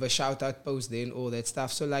gave a shout out post there and all that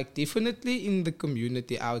stuff. So like definitely in the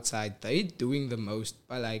community outside, they doing the most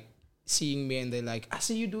by like seeing me and they're like, I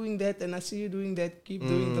see you doing that and I see you doing that. Keep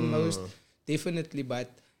doing the most. Definitely. But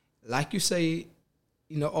like you say,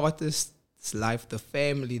 in an artist's life, the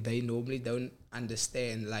family, they normally don't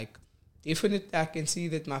understand. Like definitely I can see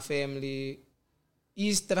that my family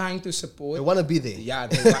is trying to support. They want to be there. Yeah,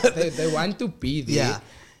 they want to be there.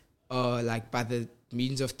 Yeah. Like, but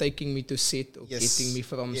means of taking me to set or Yes. getting me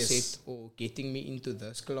from Yes. set or getting me into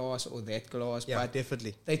this class or that class. Yeah, But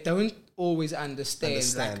definitely. they don't always understand.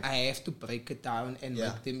 Understand. Like I have to break it down and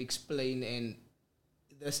Yeah. make them explain and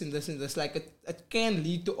this and this and this. Like it can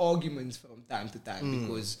lead to arguments from time to time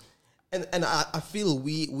because And I feel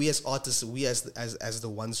we as artists, we as the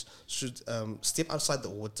ones should step outside the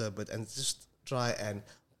water, and just try and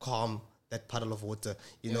calm that puddle of water,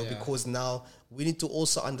 you know, yeah. because now we need to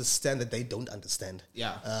also understand that they don't understand.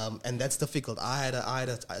 Yeah. And that's difficult. I had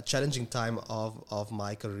a challenging time of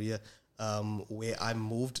my career where I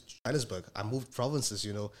moved Johannesburg. I moved provinces,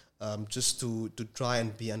 you know, just to try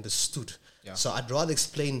and be understood. Yeah. So I'd rather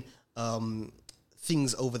explain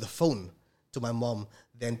things over the phone to my mom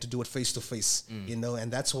than to do it face to face, you know,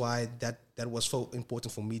 and that's why that was so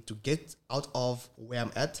important for me to get out of where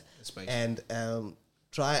I'm at Space. and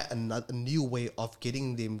try a new way of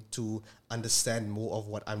getting them to understand more of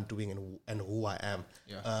what I'm doing and who I am.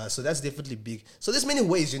 Yeah. So that's definitely big. So there's many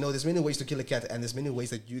ways, you know, there's many ways to kill a cat, and there's many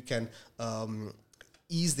ways that you can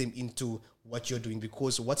ease them into what you're doing,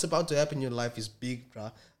 because what's about to happen in your life is big,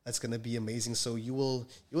 bruh. That's gonna be amazing. So you'll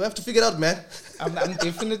have to figure it out, man. I'm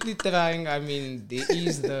definitely trying. I mean, there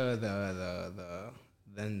is the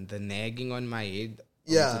nagging on my head.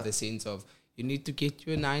 Yeah. To the sense of you need to get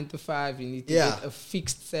your 9 to 5. You need to Yeah. get a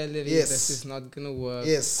fixed salary. Yes. This is not gonna work.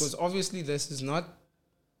 Yes. Because obviously this is not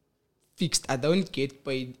fixed. I don't get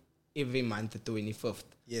paid every month the 25th.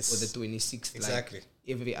 Yes. Or the 26th. Exactly. Like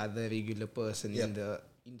every other regular person Yep. in the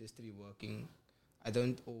industry working. I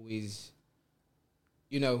don't always,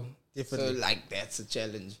 you know. Definitely. So like that's a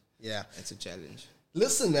challenge. Yeah. That's a challenge.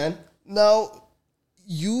 Listen, man. Now,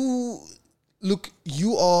 you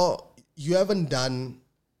haven't done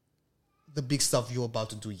the big stuff you're about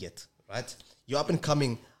to do yet, right? You're up and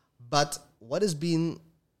coming, but what has been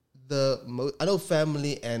I know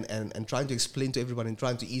family and trying to explain to everyone and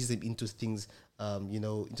trying to ease them into things, you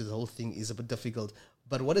know, into the whole thing is a bit difficult.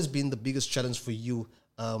 But what has been the biggest challenge for you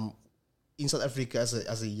in South Africa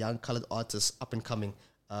as a young colored artist up and coming?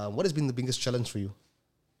 What has been the biggest challenge for you?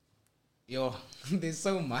 Yo, there's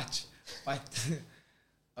so much. But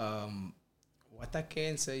what I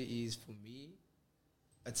can say is, for me,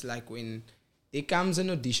 it's like when there comes an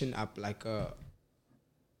audition up, like a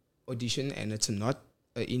audition, and it's not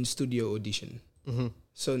an in-studio audition. Mm-hmm.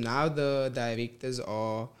 So now the directors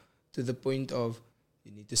are to the point of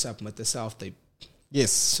you need to submit a self-tape.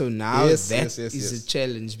 Yes. So now Yes, that yes, yes, is yes. a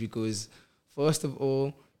challenge, because first of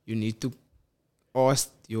all, you need to ask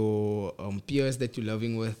your peers that you're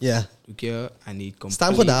living with. Yeah. Okay, I need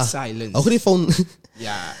Staan voor complete daar. silence. Ook die phone.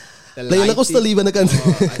 Yeah. The Laat julle koste liewe aan die kant.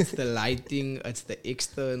 it's the lighting, it's the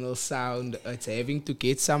external sound, it's having to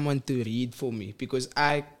get someone to read for me, because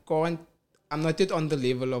I'm not yet on the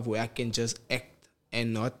level of where I can just act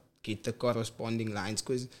and not get the corresponding lines.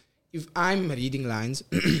 Because if I'm reading lines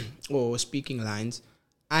or speaking lines,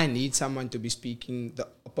 I need someone to be speaking the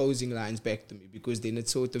opposing lines back to me, because then it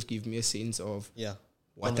sort of gives me a sense of Yeah.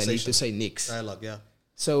 what I need to say next. Dialogue, yeah.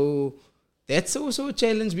 So that's also a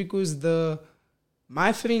challenge, because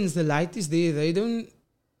my friends, the light is there. They don't,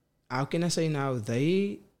 how can I say now?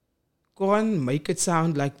 They can't make it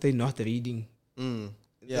sound like they're not reading.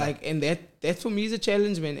 Yeah. Like, and that for me is a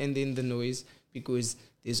challenge, man. And then the noise, because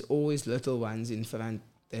there's always little ones in front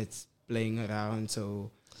that's playing around. So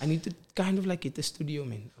I need to kind of like get the studio,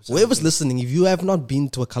 man. or Whoever's something. listening, if you have not been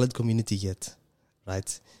to a colored community yet,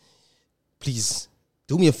 right, please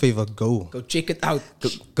do me a favor, go. Go check it out.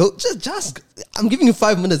 Go, just, I'm giving you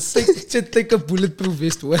 5 minutes. Just take a bulletproof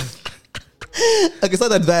vest with. Okay, it's not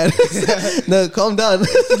that bad. No, calm down.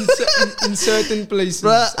 in certain places.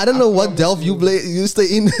 Bruh, I don't know what promise delve you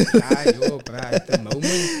stay in. Yo,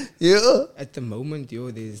 bruh, Yeah. at the moment,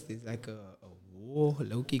 yo, there's like a war,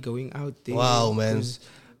 low-key going out there. Wow, man. 'Cause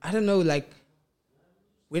I don't know, like,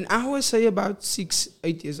 when I was, say, about 6,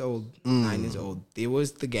 8 years old, 9 years old, there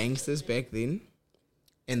was the gangsters back then,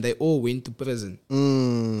 and they all went to prison.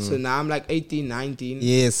 So now I'm like 18, 19.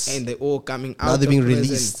 Yes. And they're all coming out Now they're of being prison.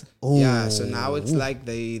 released. Yeah, so now Oh. it's like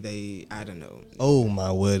they I don't know. Oh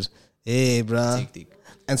my word. Hey, bruh. Hectic.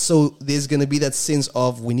 And so there's gonna be that sense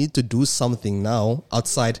of we need to do something now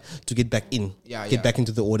outside to get back in. Yeah, Get yeah. back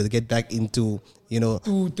into the order, get back into, you know.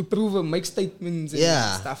 To prove and make statements and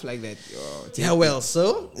Yeah. stuff like that. Yo, it's Yeah, well,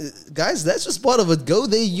 so guys, that's just part of it. Go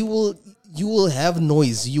there, you will have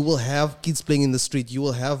noise, you will have kids playing in the street, you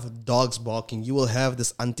will have dogs barking, you will have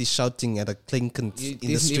this auntie shouting at a clinking in the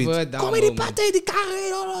there's street. never a down Comedy moment. party, the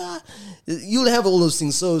car, you'll have all those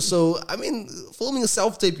things. So I mean, filming a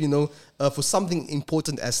self tape, you know, for something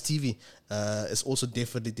important as TV, is also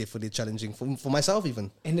definitely challenging for myself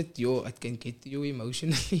even. And it can get to you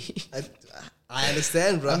emotionally. I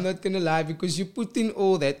understand, bro. I'm not gonna lie, because you put in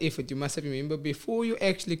all that effort. You must remember, before you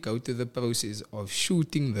actually go to the process of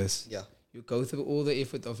shooting this, you go through all the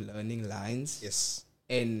effort of learning lines,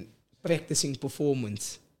 and practicing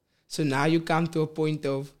performance. So now you come to a point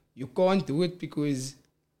of you can't do it because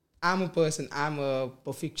I'm a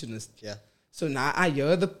perfectionist. Yeah. So now I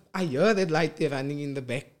hear that light there running in the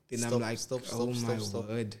back, then Stop, I'm like, stop, my stop.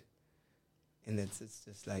 word. And it's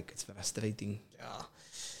just like, it's frustrating. Yeah.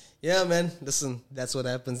 Yeah, man. Listen, that's what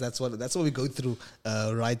happens. That's what we go through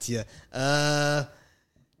right here.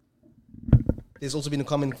 There's also been a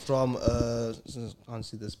comment from can't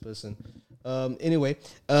see this person. Anyway,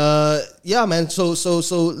 yeah, man. So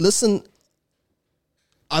listen,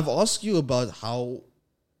 I've asked you about how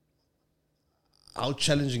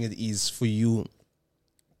challenging it is for you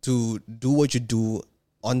to do what you do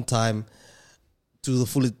on time, to the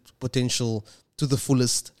full potential, to the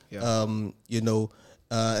fullest.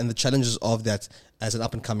 And the challenges of that as an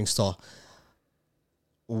up-and-coming star.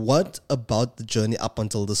 What about the journey up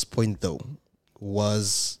until this point, though,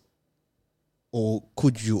 was, or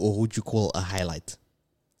would you call a highlight?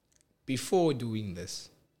 Before doing this,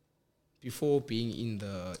 before being in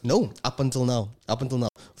the... No, up until now.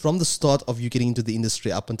 From the start of you getting into the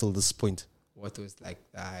industry up until this point. What was like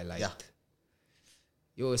the highlight? Yeah.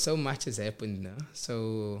 Yo, so much has happened now.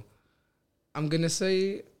 So I'm going to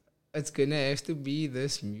say... it's gonna have to be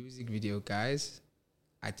this music video, guys.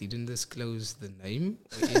 I didn't disclose the name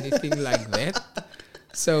or anything like that.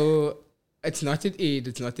 So it's not yet aired,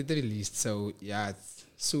 it's not yet released. So yeah, it's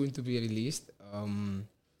soon to be released.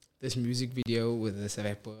 This music video with this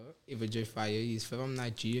rapper, Everjoy Fire. He's from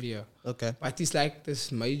Nigeria. Okay. But he's like this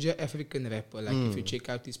major African rapper. Like if you check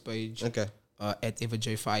out his page at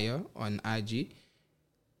Everjoy Fire on IG,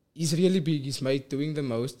 he's really big. He's doing the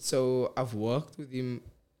most. So I've worked with him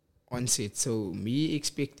on set. So me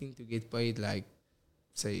expecting to get paid like,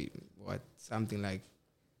 say, something like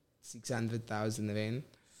 600,000 rand,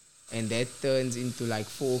 and that turns into like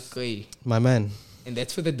 4K. My man. And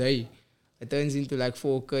that's for the day. It turns into like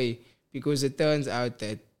 4K because it turns out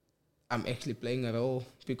that I'm actually playing a role,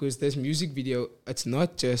 because this music video, it's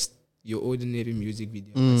not just your ordinary music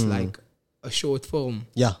video. It's like a short film.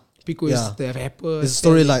 Yeah. Because the rapper... There's a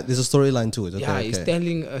storyline to it. Okay, yeah, he's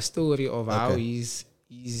telling a story of how he's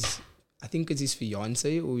I think it's his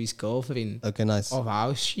fiance or his girlfriend. Okay, nice. Of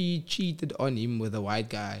how she cheated on him with a white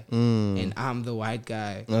guy. And I'm the white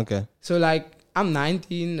guy. Okay. So like, I'm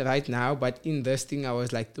 19 right now, but in this thing I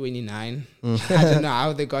was like 29. I don't know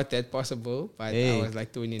how they got that possible, but I was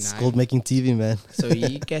like 29. It's called making TV, man. So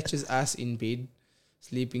he catches us in bed,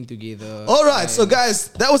 sleeping together. All right, so guys,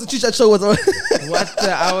 that was the Chit Chat show. I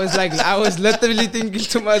was literally thinking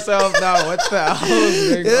to myself now, what the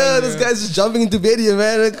hell? This guy's just jumping into bed here,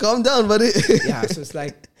 man. Calm down, buddy. Yeah, so it's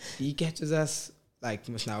like, he catches us, like,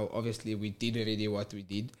 now, obviously, we did already what we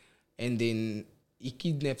did. And then he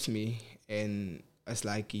kidnaps me, and it's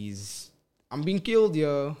like I'm being killed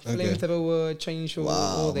here. Flamethrower, chainsaw,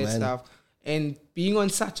 all that stuff. And being on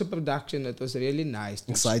such a production, it was really nice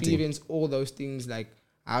to experience all those things, like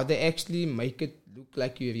how they actually make it look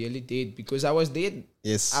like you really did. Because I was dead.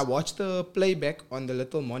 Yes. I watched the playback on the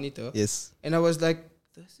little monitor. Yes. And I was like,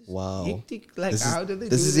 this is hectic. Like, how did they do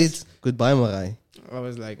this? This is it. Goodbye, Marai. I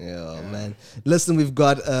was like, man. Listen, we've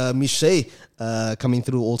got Michelle coming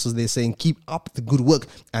through also. They're saying, keep up the good work.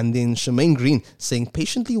 And then Shemaine Green saying,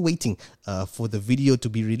 patiently waiting for the video to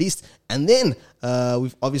be released. And then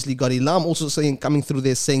we've obviously got Ilam also saying, coming through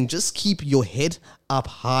there saying, just keep your head up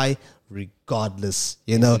high regardless.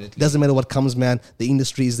 You know, it doesn't matter what comes, man. The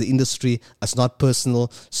industry is the industry. It's not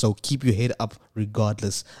personal. So keep your head up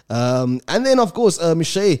regardless. And then, of course,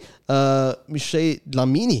 Michelle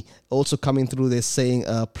Lamini also coming through there saying,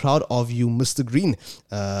 proud of you, Mr. Green.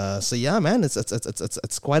 So yeah, man,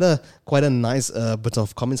 it's quite a nice bit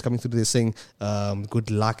of comments coming through there saying,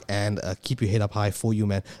 good luck and keep your head up high for you,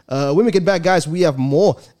 man. When we get back, guys, we have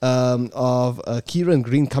more of Kieran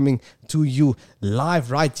Green coming to you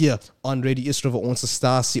live right here on Radio Israel. Ons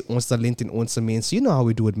stasie, ons talent en ons mense. You know how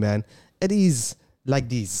we do it, man. It is like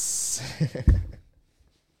this.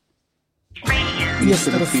 Our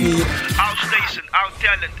station, our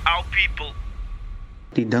talent, our people.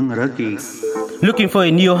 Looking for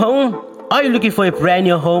a new home? Are you looking for a brand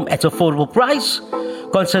new home at affordable price?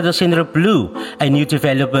 Consider Central Blue, a new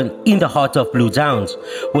development in the heart of Blue Downs,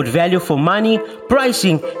 with value for money,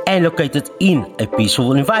 pricing, and located in a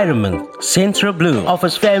peaceful environment. Central Blue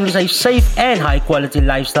offers families a safe and high-quality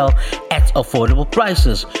lifestyle at affordable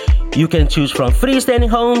prices. You can choose from freestanding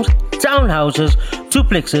homes, townhouses,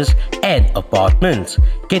 duplexes, and apartments.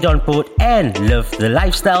 Get on board and live the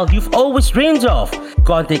lifestyle you've always dreamed of.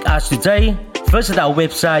 Contact us today Visit our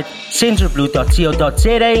website,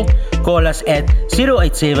 centralblue.co.za. Call us at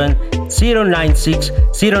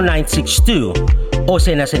 087-096-0962 or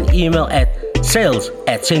send us an email at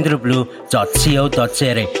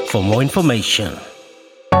sales@centralblue.co.za for more information.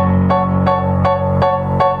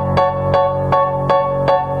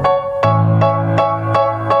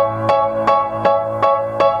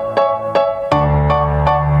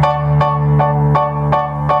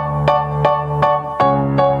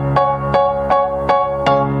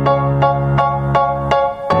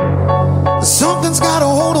 Something's got a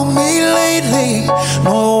hold on me lately.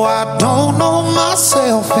 No, I don't know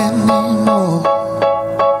myself anymore.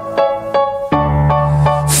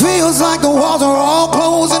 Feels like the walls are all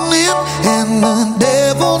closing in and the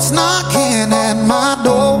devil's knocking at my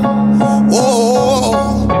door.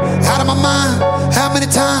 Whoa, out of my mind. How many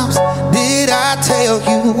times did I tell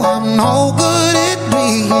you I'm no good at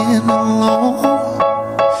being alone?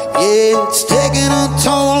 Yeah, it's taking a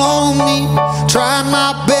toll on me. Trying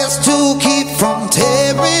my best to keep from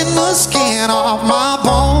tearing the skin off my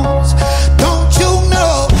bones. Don't you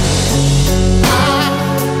know I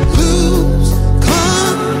lose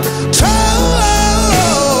control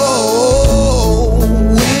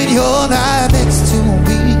when you're not next to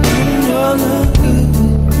me?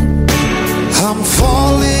 I'm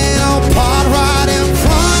falling apart right in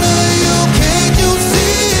front of you. Can't you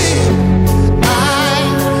see? I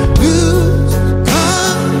lose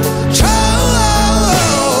control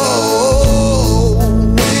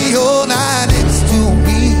when you're not next to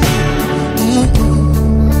me.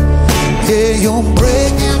 Yeah, you're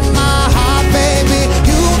breaking my heart, baby.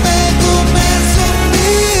 You make a mess of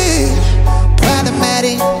me.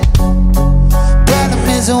 Problematic. Problem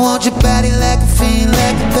is I want your body like a fiend,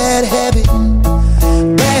 like a bad habit.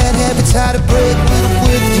 Bad habits hard to break when I'm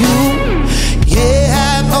with you. Yeah,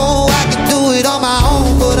 I know I can do it on my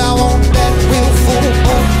own, but I want that real full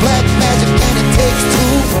on black magic, and it takes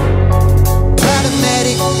two.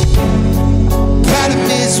 Problematic. Problem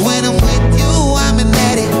is when I'm with you, I'm an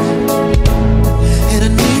addict, and I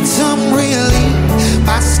need some relief.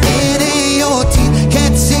 My skin and your teeth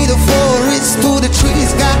can't see the forest through the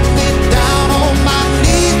trees. Got me down on my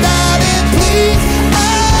knees, darling, please. I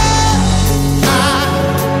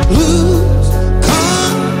lose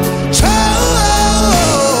control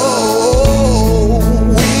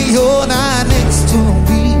when you're not next to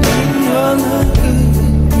me.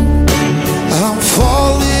 I'm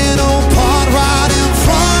falling apart right in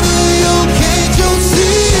front of you. Can't you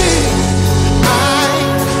see? I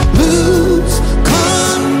lose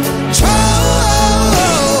control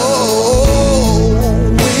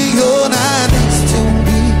when you're not next to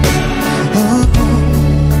me.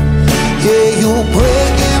 Yeah, you're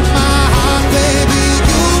breaking my heart, baby.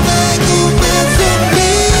 You make a mess of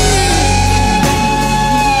me.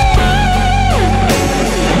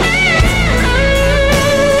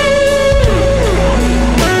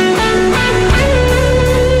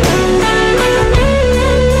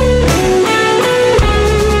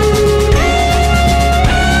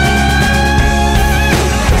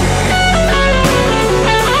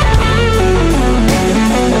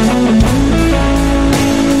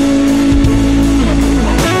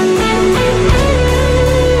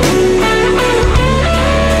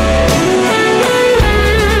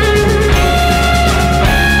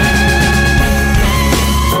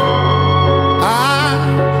 I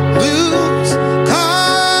lose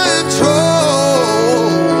control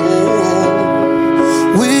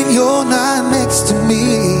when you're not next to me.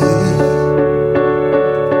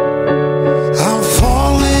 I'm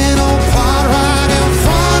falling apart right in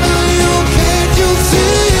front of you. Can't you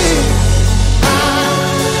see? I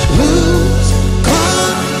lose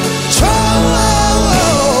control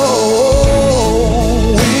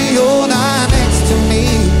when you're not next to me.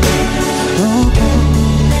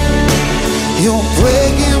 You're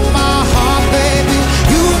breaking my heart, baby.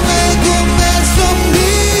 You make a mess of me.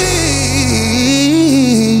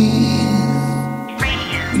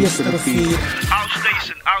 Our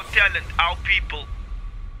station, our talent, our people.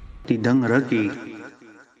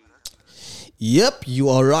 Yep, you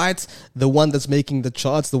are right. The one that's making the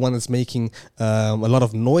charts, the one that's making a lot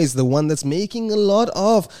of noise, the one that's making a lot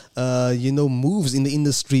of, moves in the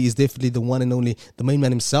industry is definitely the one and only, the main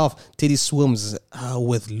man himself, Teddy Swims,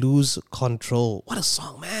 with Lose Control. What a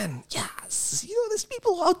song, man. Yes. yes, there's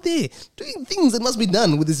people out there doing things that must be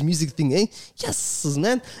done with this music thing, eh? Yes,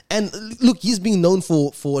 man. And look, he's being known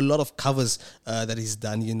for a lot of covers that he's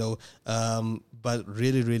done, but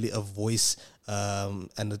really, really a voice. And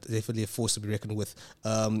definitely a force to be reckoned with.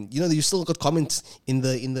 You still got comments in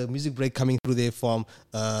the music break coming through there from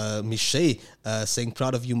Michelle saying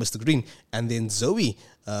proud of you, Mr. Green, and then Zoe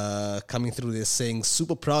coming through there saying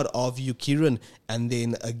super proud of you, Kieran, and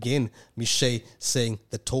then again Michelle saying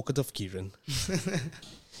the talkative Kieran.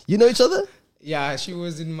 You know each other? Yeah, she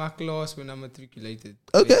was in my class when I matriculated.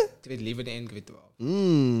 Okay. Grade 11 and grade 12.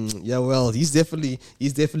 Yeah, well, he's definitely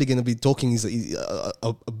going to be talking. He's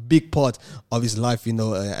a big part of his life,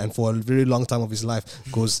 and for a very long time of his life,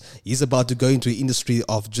 because he's about to go into an industry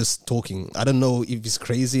of just talking. I don't know if he's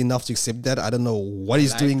crazy enough to accept that. I don't know what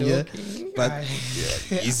he's doing here, but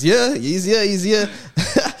he's here.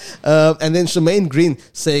 And then Shemaine Green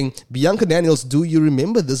saying, Bianca Daniels, do you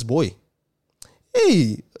remember this boy?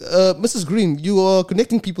 Hey, Mrs. Green, you are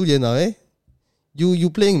connecting people here now, eh? You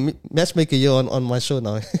playing matchmaker here on my show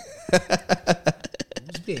now.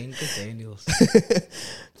 Bianca Daniels.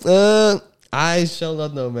 I shall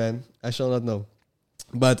not know, man. I shall not know.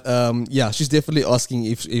 But she's definitely asking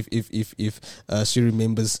if she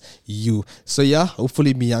remembers you. So yeah,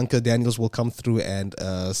 hopefully Bianca Daniels will come through and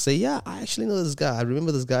say, yeah, I actually know this guy. I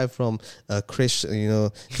remember this guy from Crash,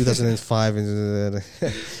 2005.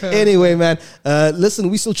 Anyway, man, listen,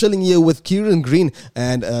 we're still chilling here with Kieran Green,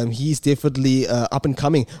 and he's definitely up and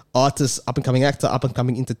coming artist, up and coming actor, up and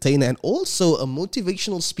coming entertainer, and also a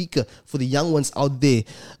motivational speaker for the young ones out there.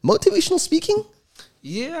 Motivational speaking.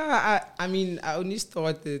 Yeah, I mean, I only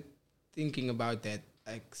started thinking about that,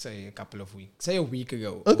 like, say, a week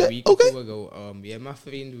ago. Okay, a week or two ago. Me and my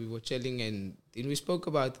friend, we were chilling, and then we spoke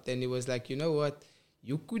about it, and he was like, you know what?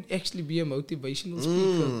 You could actually be a motivational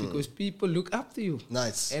speaker because people look up to you.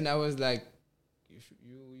 Nice. And I was like,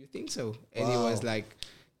 you think so? And he was like,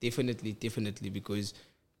 definitely, because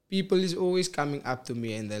people is always coming up to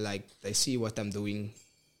me, and they see what I'm doing,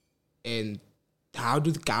 and how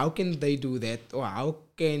can they do that, or how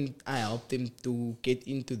can I help them to get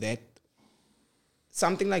into that?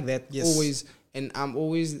 Something like that. Yes. Always, and I'm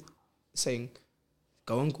always saying,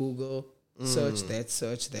 go on Google, search that.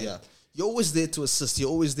 Yeah. You're always there to assist. You're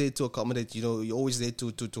always there to accommodate. You're always there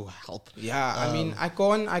to help. Yeah, I mean, I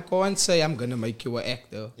can't say I'm gonna make you an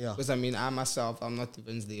actor. Yeah. Because I mean, I myself, I'm not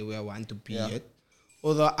even there where I want to be Yeah. yet.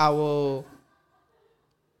 Although I will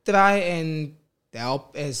try and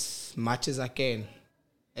help as much as I can,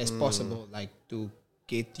 as possible, like to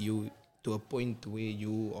get you to a point where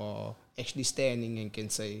you are actually standing and can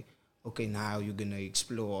say, okay, now you're gonna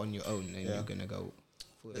explore on your own and you're gonna go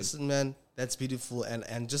for it. Listen, man, that's beautiful,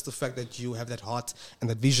 and just the fact that you have that heart and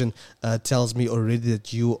that vision tells me already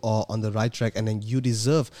that you are on the right track, and then you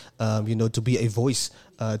deserve, to be a voice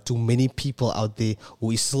to many people out there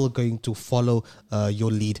who is still going to follow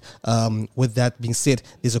your lead. With that being said,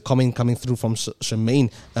 there's a comment coming through from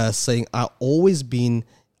Shemaine saying, I always been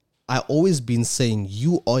saying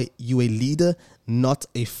you a leader, not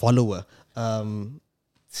a follower.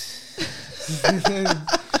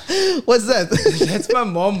 What's that? That's my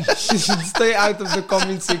mom. She should stay out of the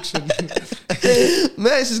comment section.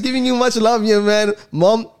 Man, she's giving you much love here, man.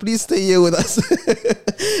 Mom, please stay here with us.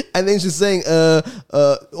 And then she's saying,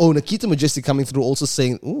 Nikita Majestic coming through also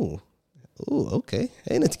saying, ooh, okay.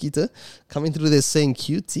 Hey, Nikita, coming through there saying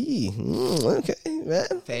QT. Okay,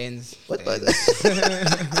 man. Fans.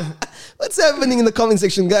 What's happening in the comment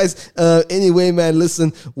section, guys? Anyway, man,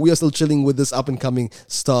 listen, we are still chilling with this up-and-coming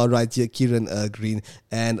star right here, Kieran Green.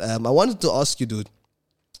 And I wanted to ask you, dude,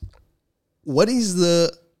 what is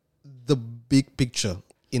the big picture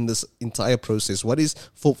in this entire process? What is,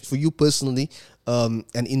 for you personally, and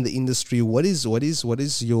in the industry, what is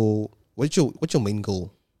your main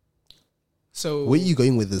goal? So where are you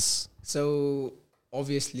going with this? So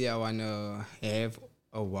obviously I wanna have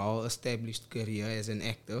a well-established career as an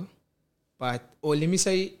actor, or let me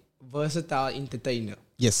say versatile entertainer.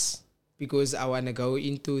 Yes. Because I wanna go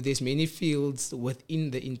into, there's many fields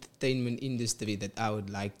within the entertainment industry that I would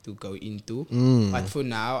like to go into. But for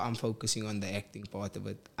now I'm focusing on the acting part of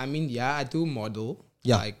it. I mean, yeah, I do model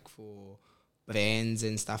like for brands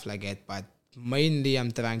and stuff like that, but mainly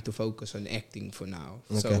I'm trying to focus on acting for now.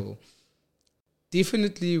 Okay. So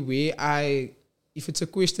definitely if it's a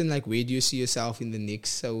question like where do you see yourself in the next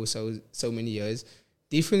so many years,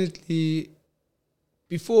 definitely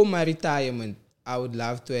before my retirement, I would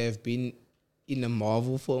love to have been in a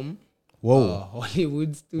Marvel film. Whoa.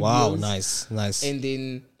 Hollywood studios. Wow, nice. And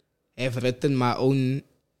then have written my own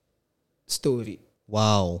story.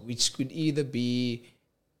 Wow. Which could either be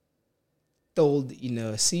told in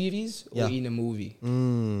a series or in a movie.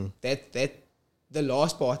 That the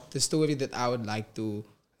last part, the story that I would like to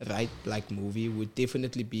write like movie would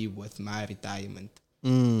definitely be with my retirement.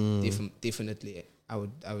 Definitely, I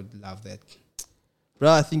would love that.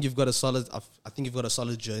 Bro, I think you've got a solid. I think you've got a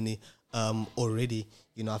solid journey already.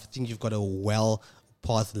 You know, I think you've got a well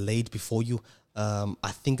path laid before you.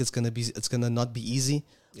 I think it's gonna not be easy,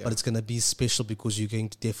 but it's gonna be special because you're going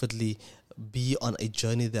to definitely be on a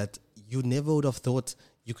journey that you never would have thought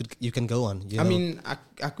you can go on. I mean, I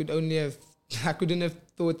couldn't have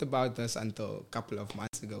thought about this until a couple of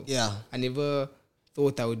months ago. Yeah, I never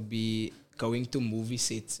thought I would be going to movie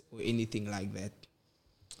sets or anything like that.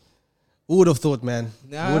 Who would have thought, man?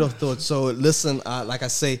 Nah. Who would have thought? So listen, like I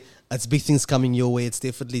say, it's big things coming your way. It's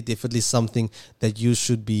definitely something that you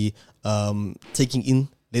should be taking in.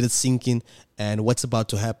 Let it sink in, and what's about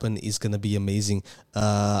to happen is gonna be amazing.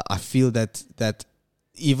 I feel that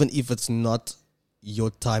even if it's not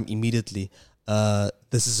your time immediately,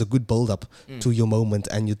 this is a good build-up to your moment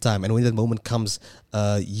and your time. And when that moment comes,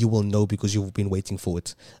 you will know because you've been waiting for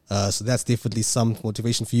it. So that's definitely some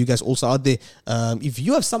motivation for you guys also out there. If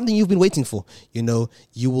you have something you've been waiting for, you know,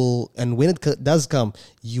 you will, and when it does come,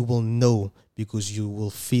 you will know because you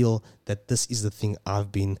will feel that this is the thing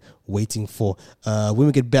I've been waiting for. When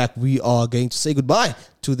we get back, we are going to say goodbye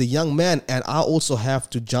to the young man, and I also have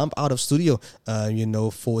to jump out of studio,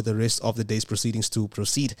 for the rest of the day's proceedings to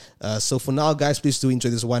proceed. So for now, guys, please do enjoy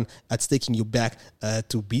this one. It's taking you back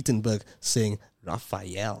to Beatenberg saying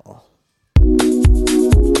Raphael.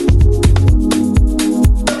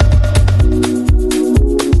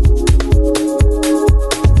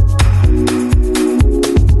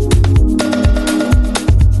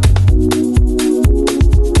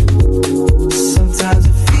 Sometimes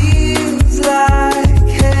it feels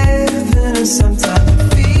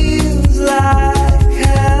like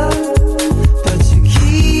hell, but you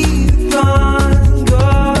keep on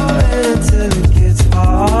going until it gets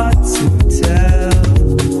hard to tell.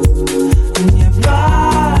 And your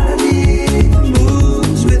body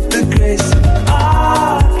moves with the grace of an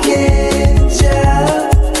archangel,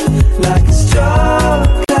 like a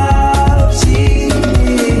stroke of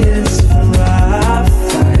genius from Raphael.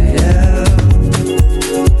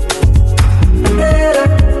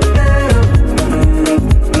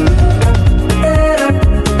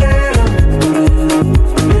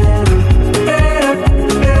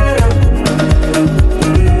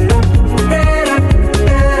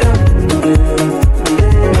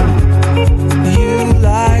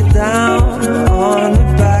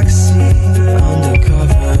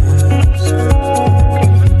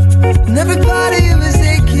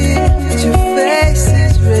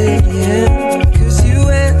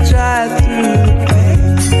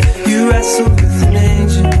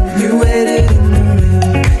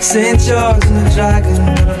 St. George and the dragon,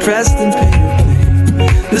 pressed and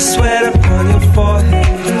paid. The sweat upon your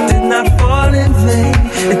forehead, it did not fall in vain.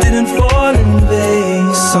 It didn't fall in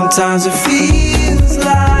vain. Sometimes it feels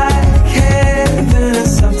like heaven, and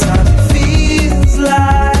sometimes it feels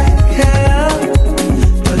like hell.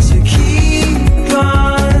 But you keep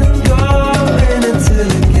on going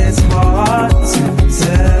until it gets hard to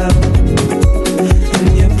tell.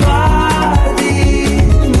 And your body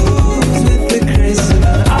moves with the grace of an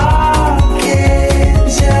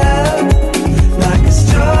like a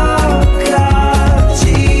stroke of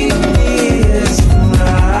genius from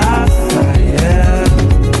Raphael.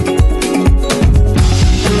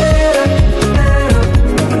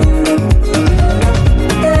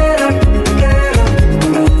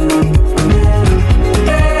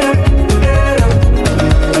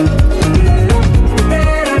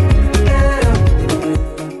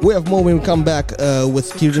 We have more when we come back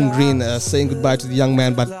with Kieran Green saying goodbye to the young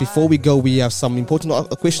man. But before we go, we have some important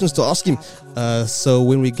questions to ask him. So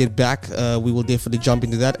when we get back, we will definitely jump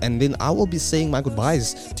into that. And then I will be saying my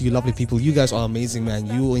goodbyes to you lovely people. You guys are amazing, man.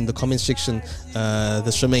 You in the comment section,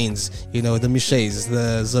 the Shemaines, the Michelles,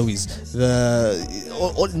 the Zoes, the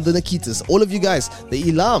Nikitas, all of you guys, the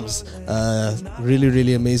Ilams. Really,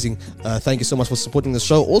 really amazing. Thank you so much for supporting the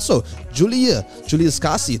show. Also, Julia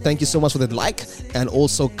Skasi, thank you so much for that like. And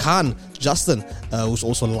also Khan Justin, who's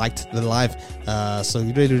also liked the live. So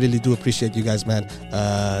we really, really do appreciate you guys, man.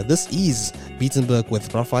 This is Beatenberg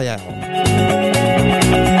with Raphael.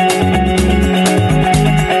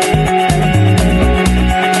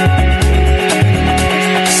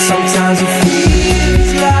 Sometimes it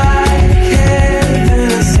feels like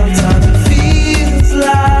heaven, sometimes it feels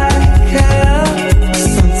like hell.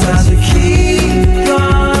 Sometimes we keep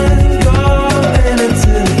on going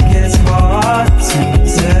until it gets hard to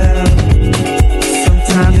tell.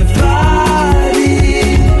 Sometimes your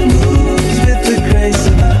body moves with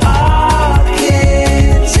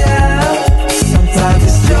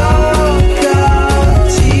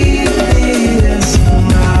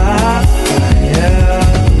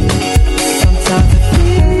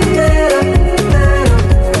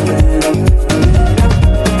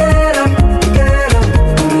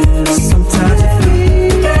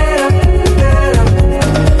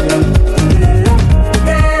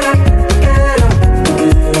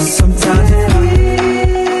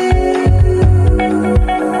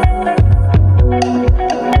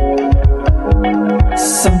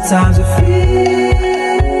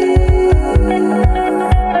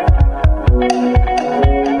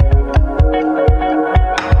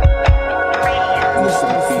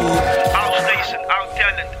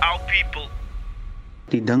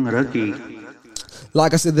Rookie.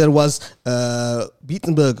 Like I said, there was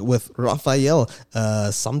Beatenberg with Raphael,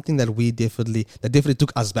 something that definitely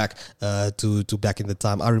took us back to back in the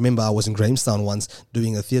time. I remember I was in Grahamstown once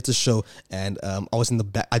doing a theatre show, and I was in the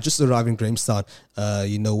back. I just arrived in Grahamstown,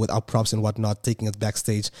 with our props and whatnot, taking it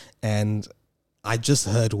backstage, and I just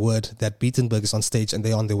heard word that Beatenberg is on stage, and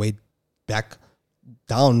they're on their way back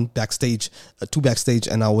down backstage to backstage,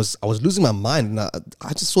 and I was losing my mind, and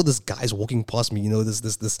I just saw this guys walking past me,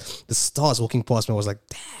 this stars walking past me. I was like,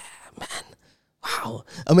 damn, man, wow,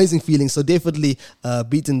 amazing feeling. So definitely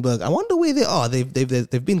Beatenberg, I wonder where they are.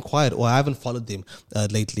 They've been quiet, or I haven't followed them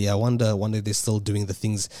lately. I wonder if they're still doing the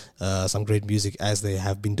things, some great music as they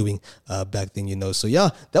have been doing back then, So yeah,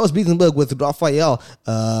 that was Beatenberg with Raphael.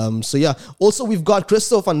 So yeah, also we've got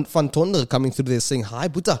Christoph van Tonder coming through there saying hi,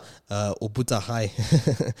 Buta, or Buta, hi.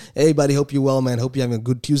 Hey buddy, hope you're well, man. Hope you're having a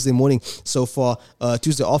good Tuesday morning so far.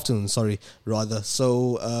 Tuesday afternoon, sorry, rather.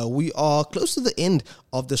 So we are close to the end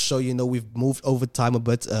of the show. We've moved over time a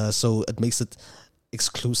bit, so it makes it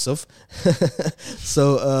exclusive.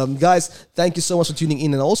 So guys, thank you so much for tuning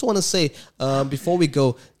in, and I also want to say before we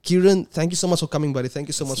go, Kieran, thank you so much for coming, buddy. Thank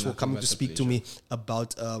you so much for coming to speak to me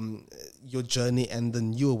about your journey and the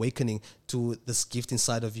new awakening to this gift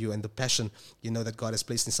inside of you and the passion that God has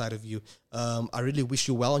placed inside of you. I really wish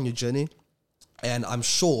you well on your journey, and I'm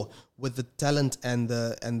sure with the talent and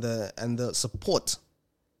the support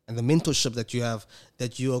and the mentorship that you have,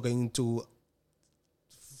 that you are going to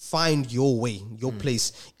find your way, your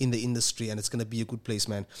place in the industry, and it's going to be a good place,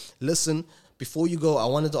 man. Listen, before you go, I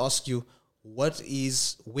wanted to ask you, where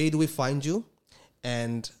do we find you?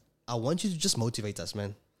 And I want you to just motivate us,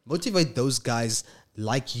 man. Motivate those guys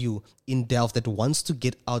like you in Delft that wants to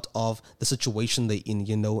get out of the situation they're in,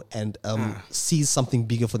 and see something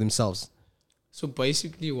bigger for themselves. So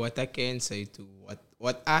basically what I can say to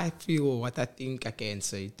what I feel, what I think I can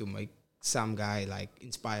say to make some guy, like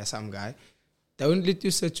inspire some guy, don't let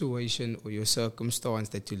your situation or your circumstance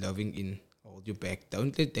that you're living in hold you back.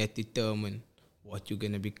 Don't let that determine what you're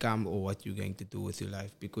going to become or what you're going to do with your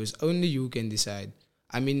life, because only you can decide.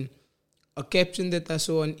 I mean, a caption that I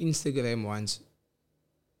saw on Instagram once,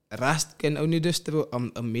 rust can only destroy,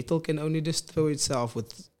 a metal can only destroy itself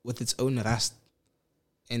with its own rust.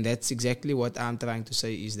 And that's exactly what I'm trying to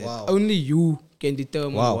say, is that only you can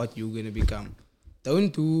determine what you're going to become.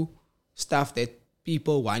 Don't do stuff that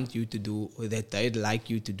people want you to do or that they'd like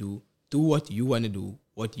you to do. Do what you want to do,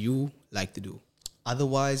 what you like to do.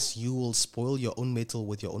 Otherwise, you will spoil your own metal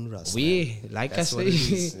with your own rust. That's what it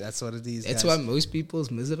is. That's what it is. That's why most people's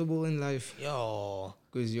miserable in life.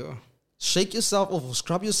 Because shake yourself off,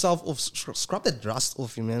 scrub yourself off, scrub that rust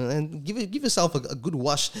off you, man, and give yourself a good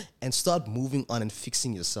wash and start moving on and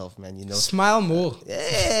fixing yourself, man. Smile more.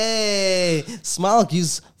 Hey, smile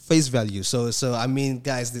gives face value. So I mean,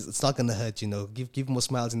 guys, it's not gonna hurt. Give more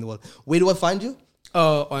smiles in the world. Where do I find you?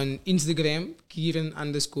 On Instagram,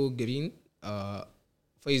 Kieran_Green.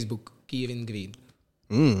 Facebook, Kieran Green.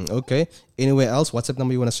 Okay. Anywhere else? WhatsApp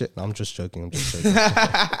number you want to share? No, I'm just joking. I'm just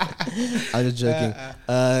joking.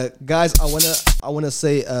 Guys, I wanna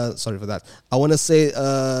say sorry for that. I wanna say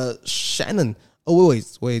Shannon. Oh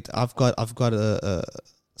wait. I've got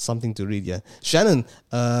something to read. Yeah, Shannon.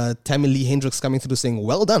 Tammy Lee Hendricks coming through saying,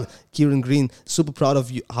 "Well done, Kieran Green. Super proud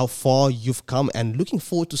of you. How far you've come, and looking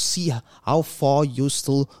forward to see how far you're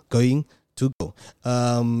still going to go."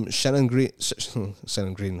 Shannon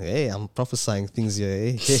Green. Hey, I'm prophesying things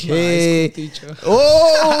here. Hey. Teacher.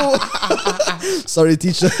 Oh, sorry,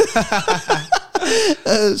 teacher.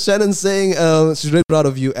 Shannon saying she's really proud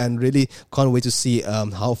of you and really can't wait to see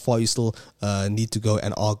how far you still need to go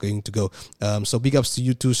and are going to go. So big ups to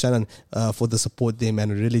you too, Shannon, for the support there, man.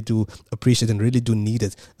 We really do appreciate and really do need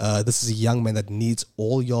it. This is a young man that needs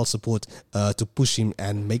all your support to push him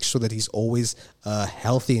and make sure that he's always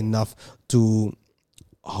healthy enough to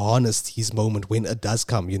harness his moment when it does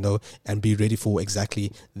come, and be ready for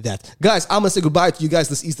exactly that. Guys, I'm gonna say goodbye to you guys.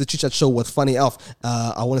 This is the Chit Chat Show with Funny Elf.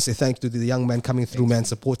 I want to say thank you to the young man coming through, man,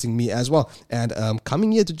 supporting me as well, and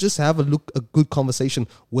coming here to just have a good conversation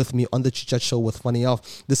with me on the Chit Chat Show with Funny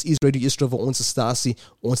Elf. This is Radio Istrover, onze Stasi,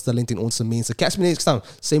 ons talent en onze mensen. Catch me next time,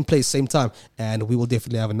 same place, same time, and we will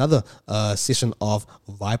definitely have another session of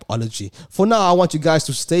Vibeology. For now, I want you guys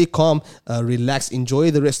to stay calm, relax,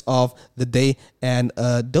 enjoy the rest of the day, and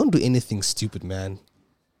don't do anything stupid, man.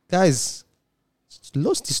 Guys,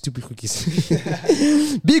 lost these stupid cookies.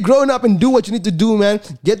 Be grown up and do what you need to do, man.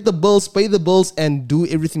 Get the bills, pay the bills, and do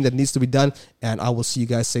everything that needs to be done. And I will see you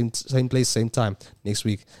guys same place, same time next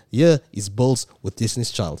week. Here is Bills with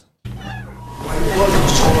Destiny's Child.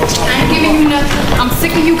 I ain't giving you nothing. I'm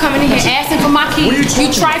sick of you coming in here asking for my keys.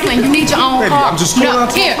 You trifling. You need your own Baby, car. I'm just going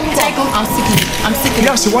out. Here, take them. I'm sick of you. I'm sick of you.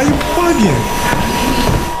 Yeah, so why you bugging?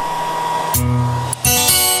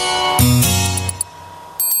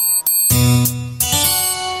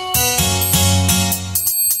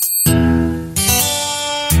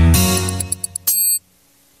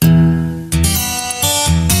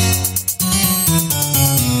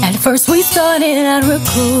 First we started out real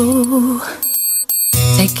cool,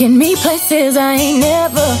 taking me places I ain't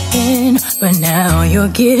never been. But now you're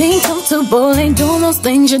getting comfortable, ain't doing those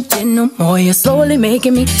things you did no more. You're slowly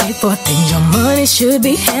making me pay for things your money should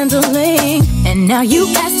be handling. And now you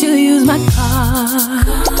ask to use my car,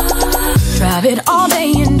 drive it all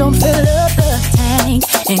day and don't fill up the tank.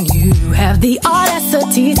 And you have the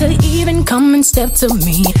audacity to even come and step to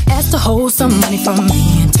me, ask to hold some money from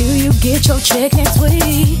me until you get your check next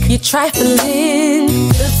week. You're trifling,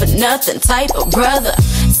 good for nothing type of brother.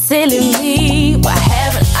 Silly me, why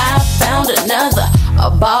haven't I found another? A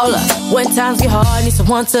baller, when times get hard, need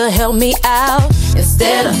someone to help me out,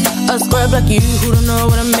 instead of a scrub like you who don't know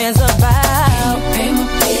what a man's about. Pay my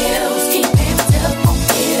bills, keep paying my telephone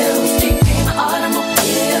bills, keep paying my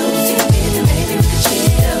automobiles, keep busy, baby, we can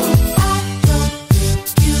chill. I don't think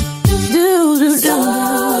you do.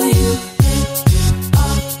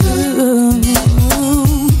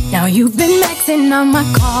 Now you've been maxing on my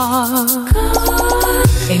car,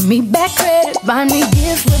 gave me back credit, buy me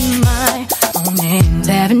gifts with my own hands.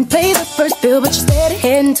 Haven't paid the first bill, but you're steady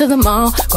heading to the mall.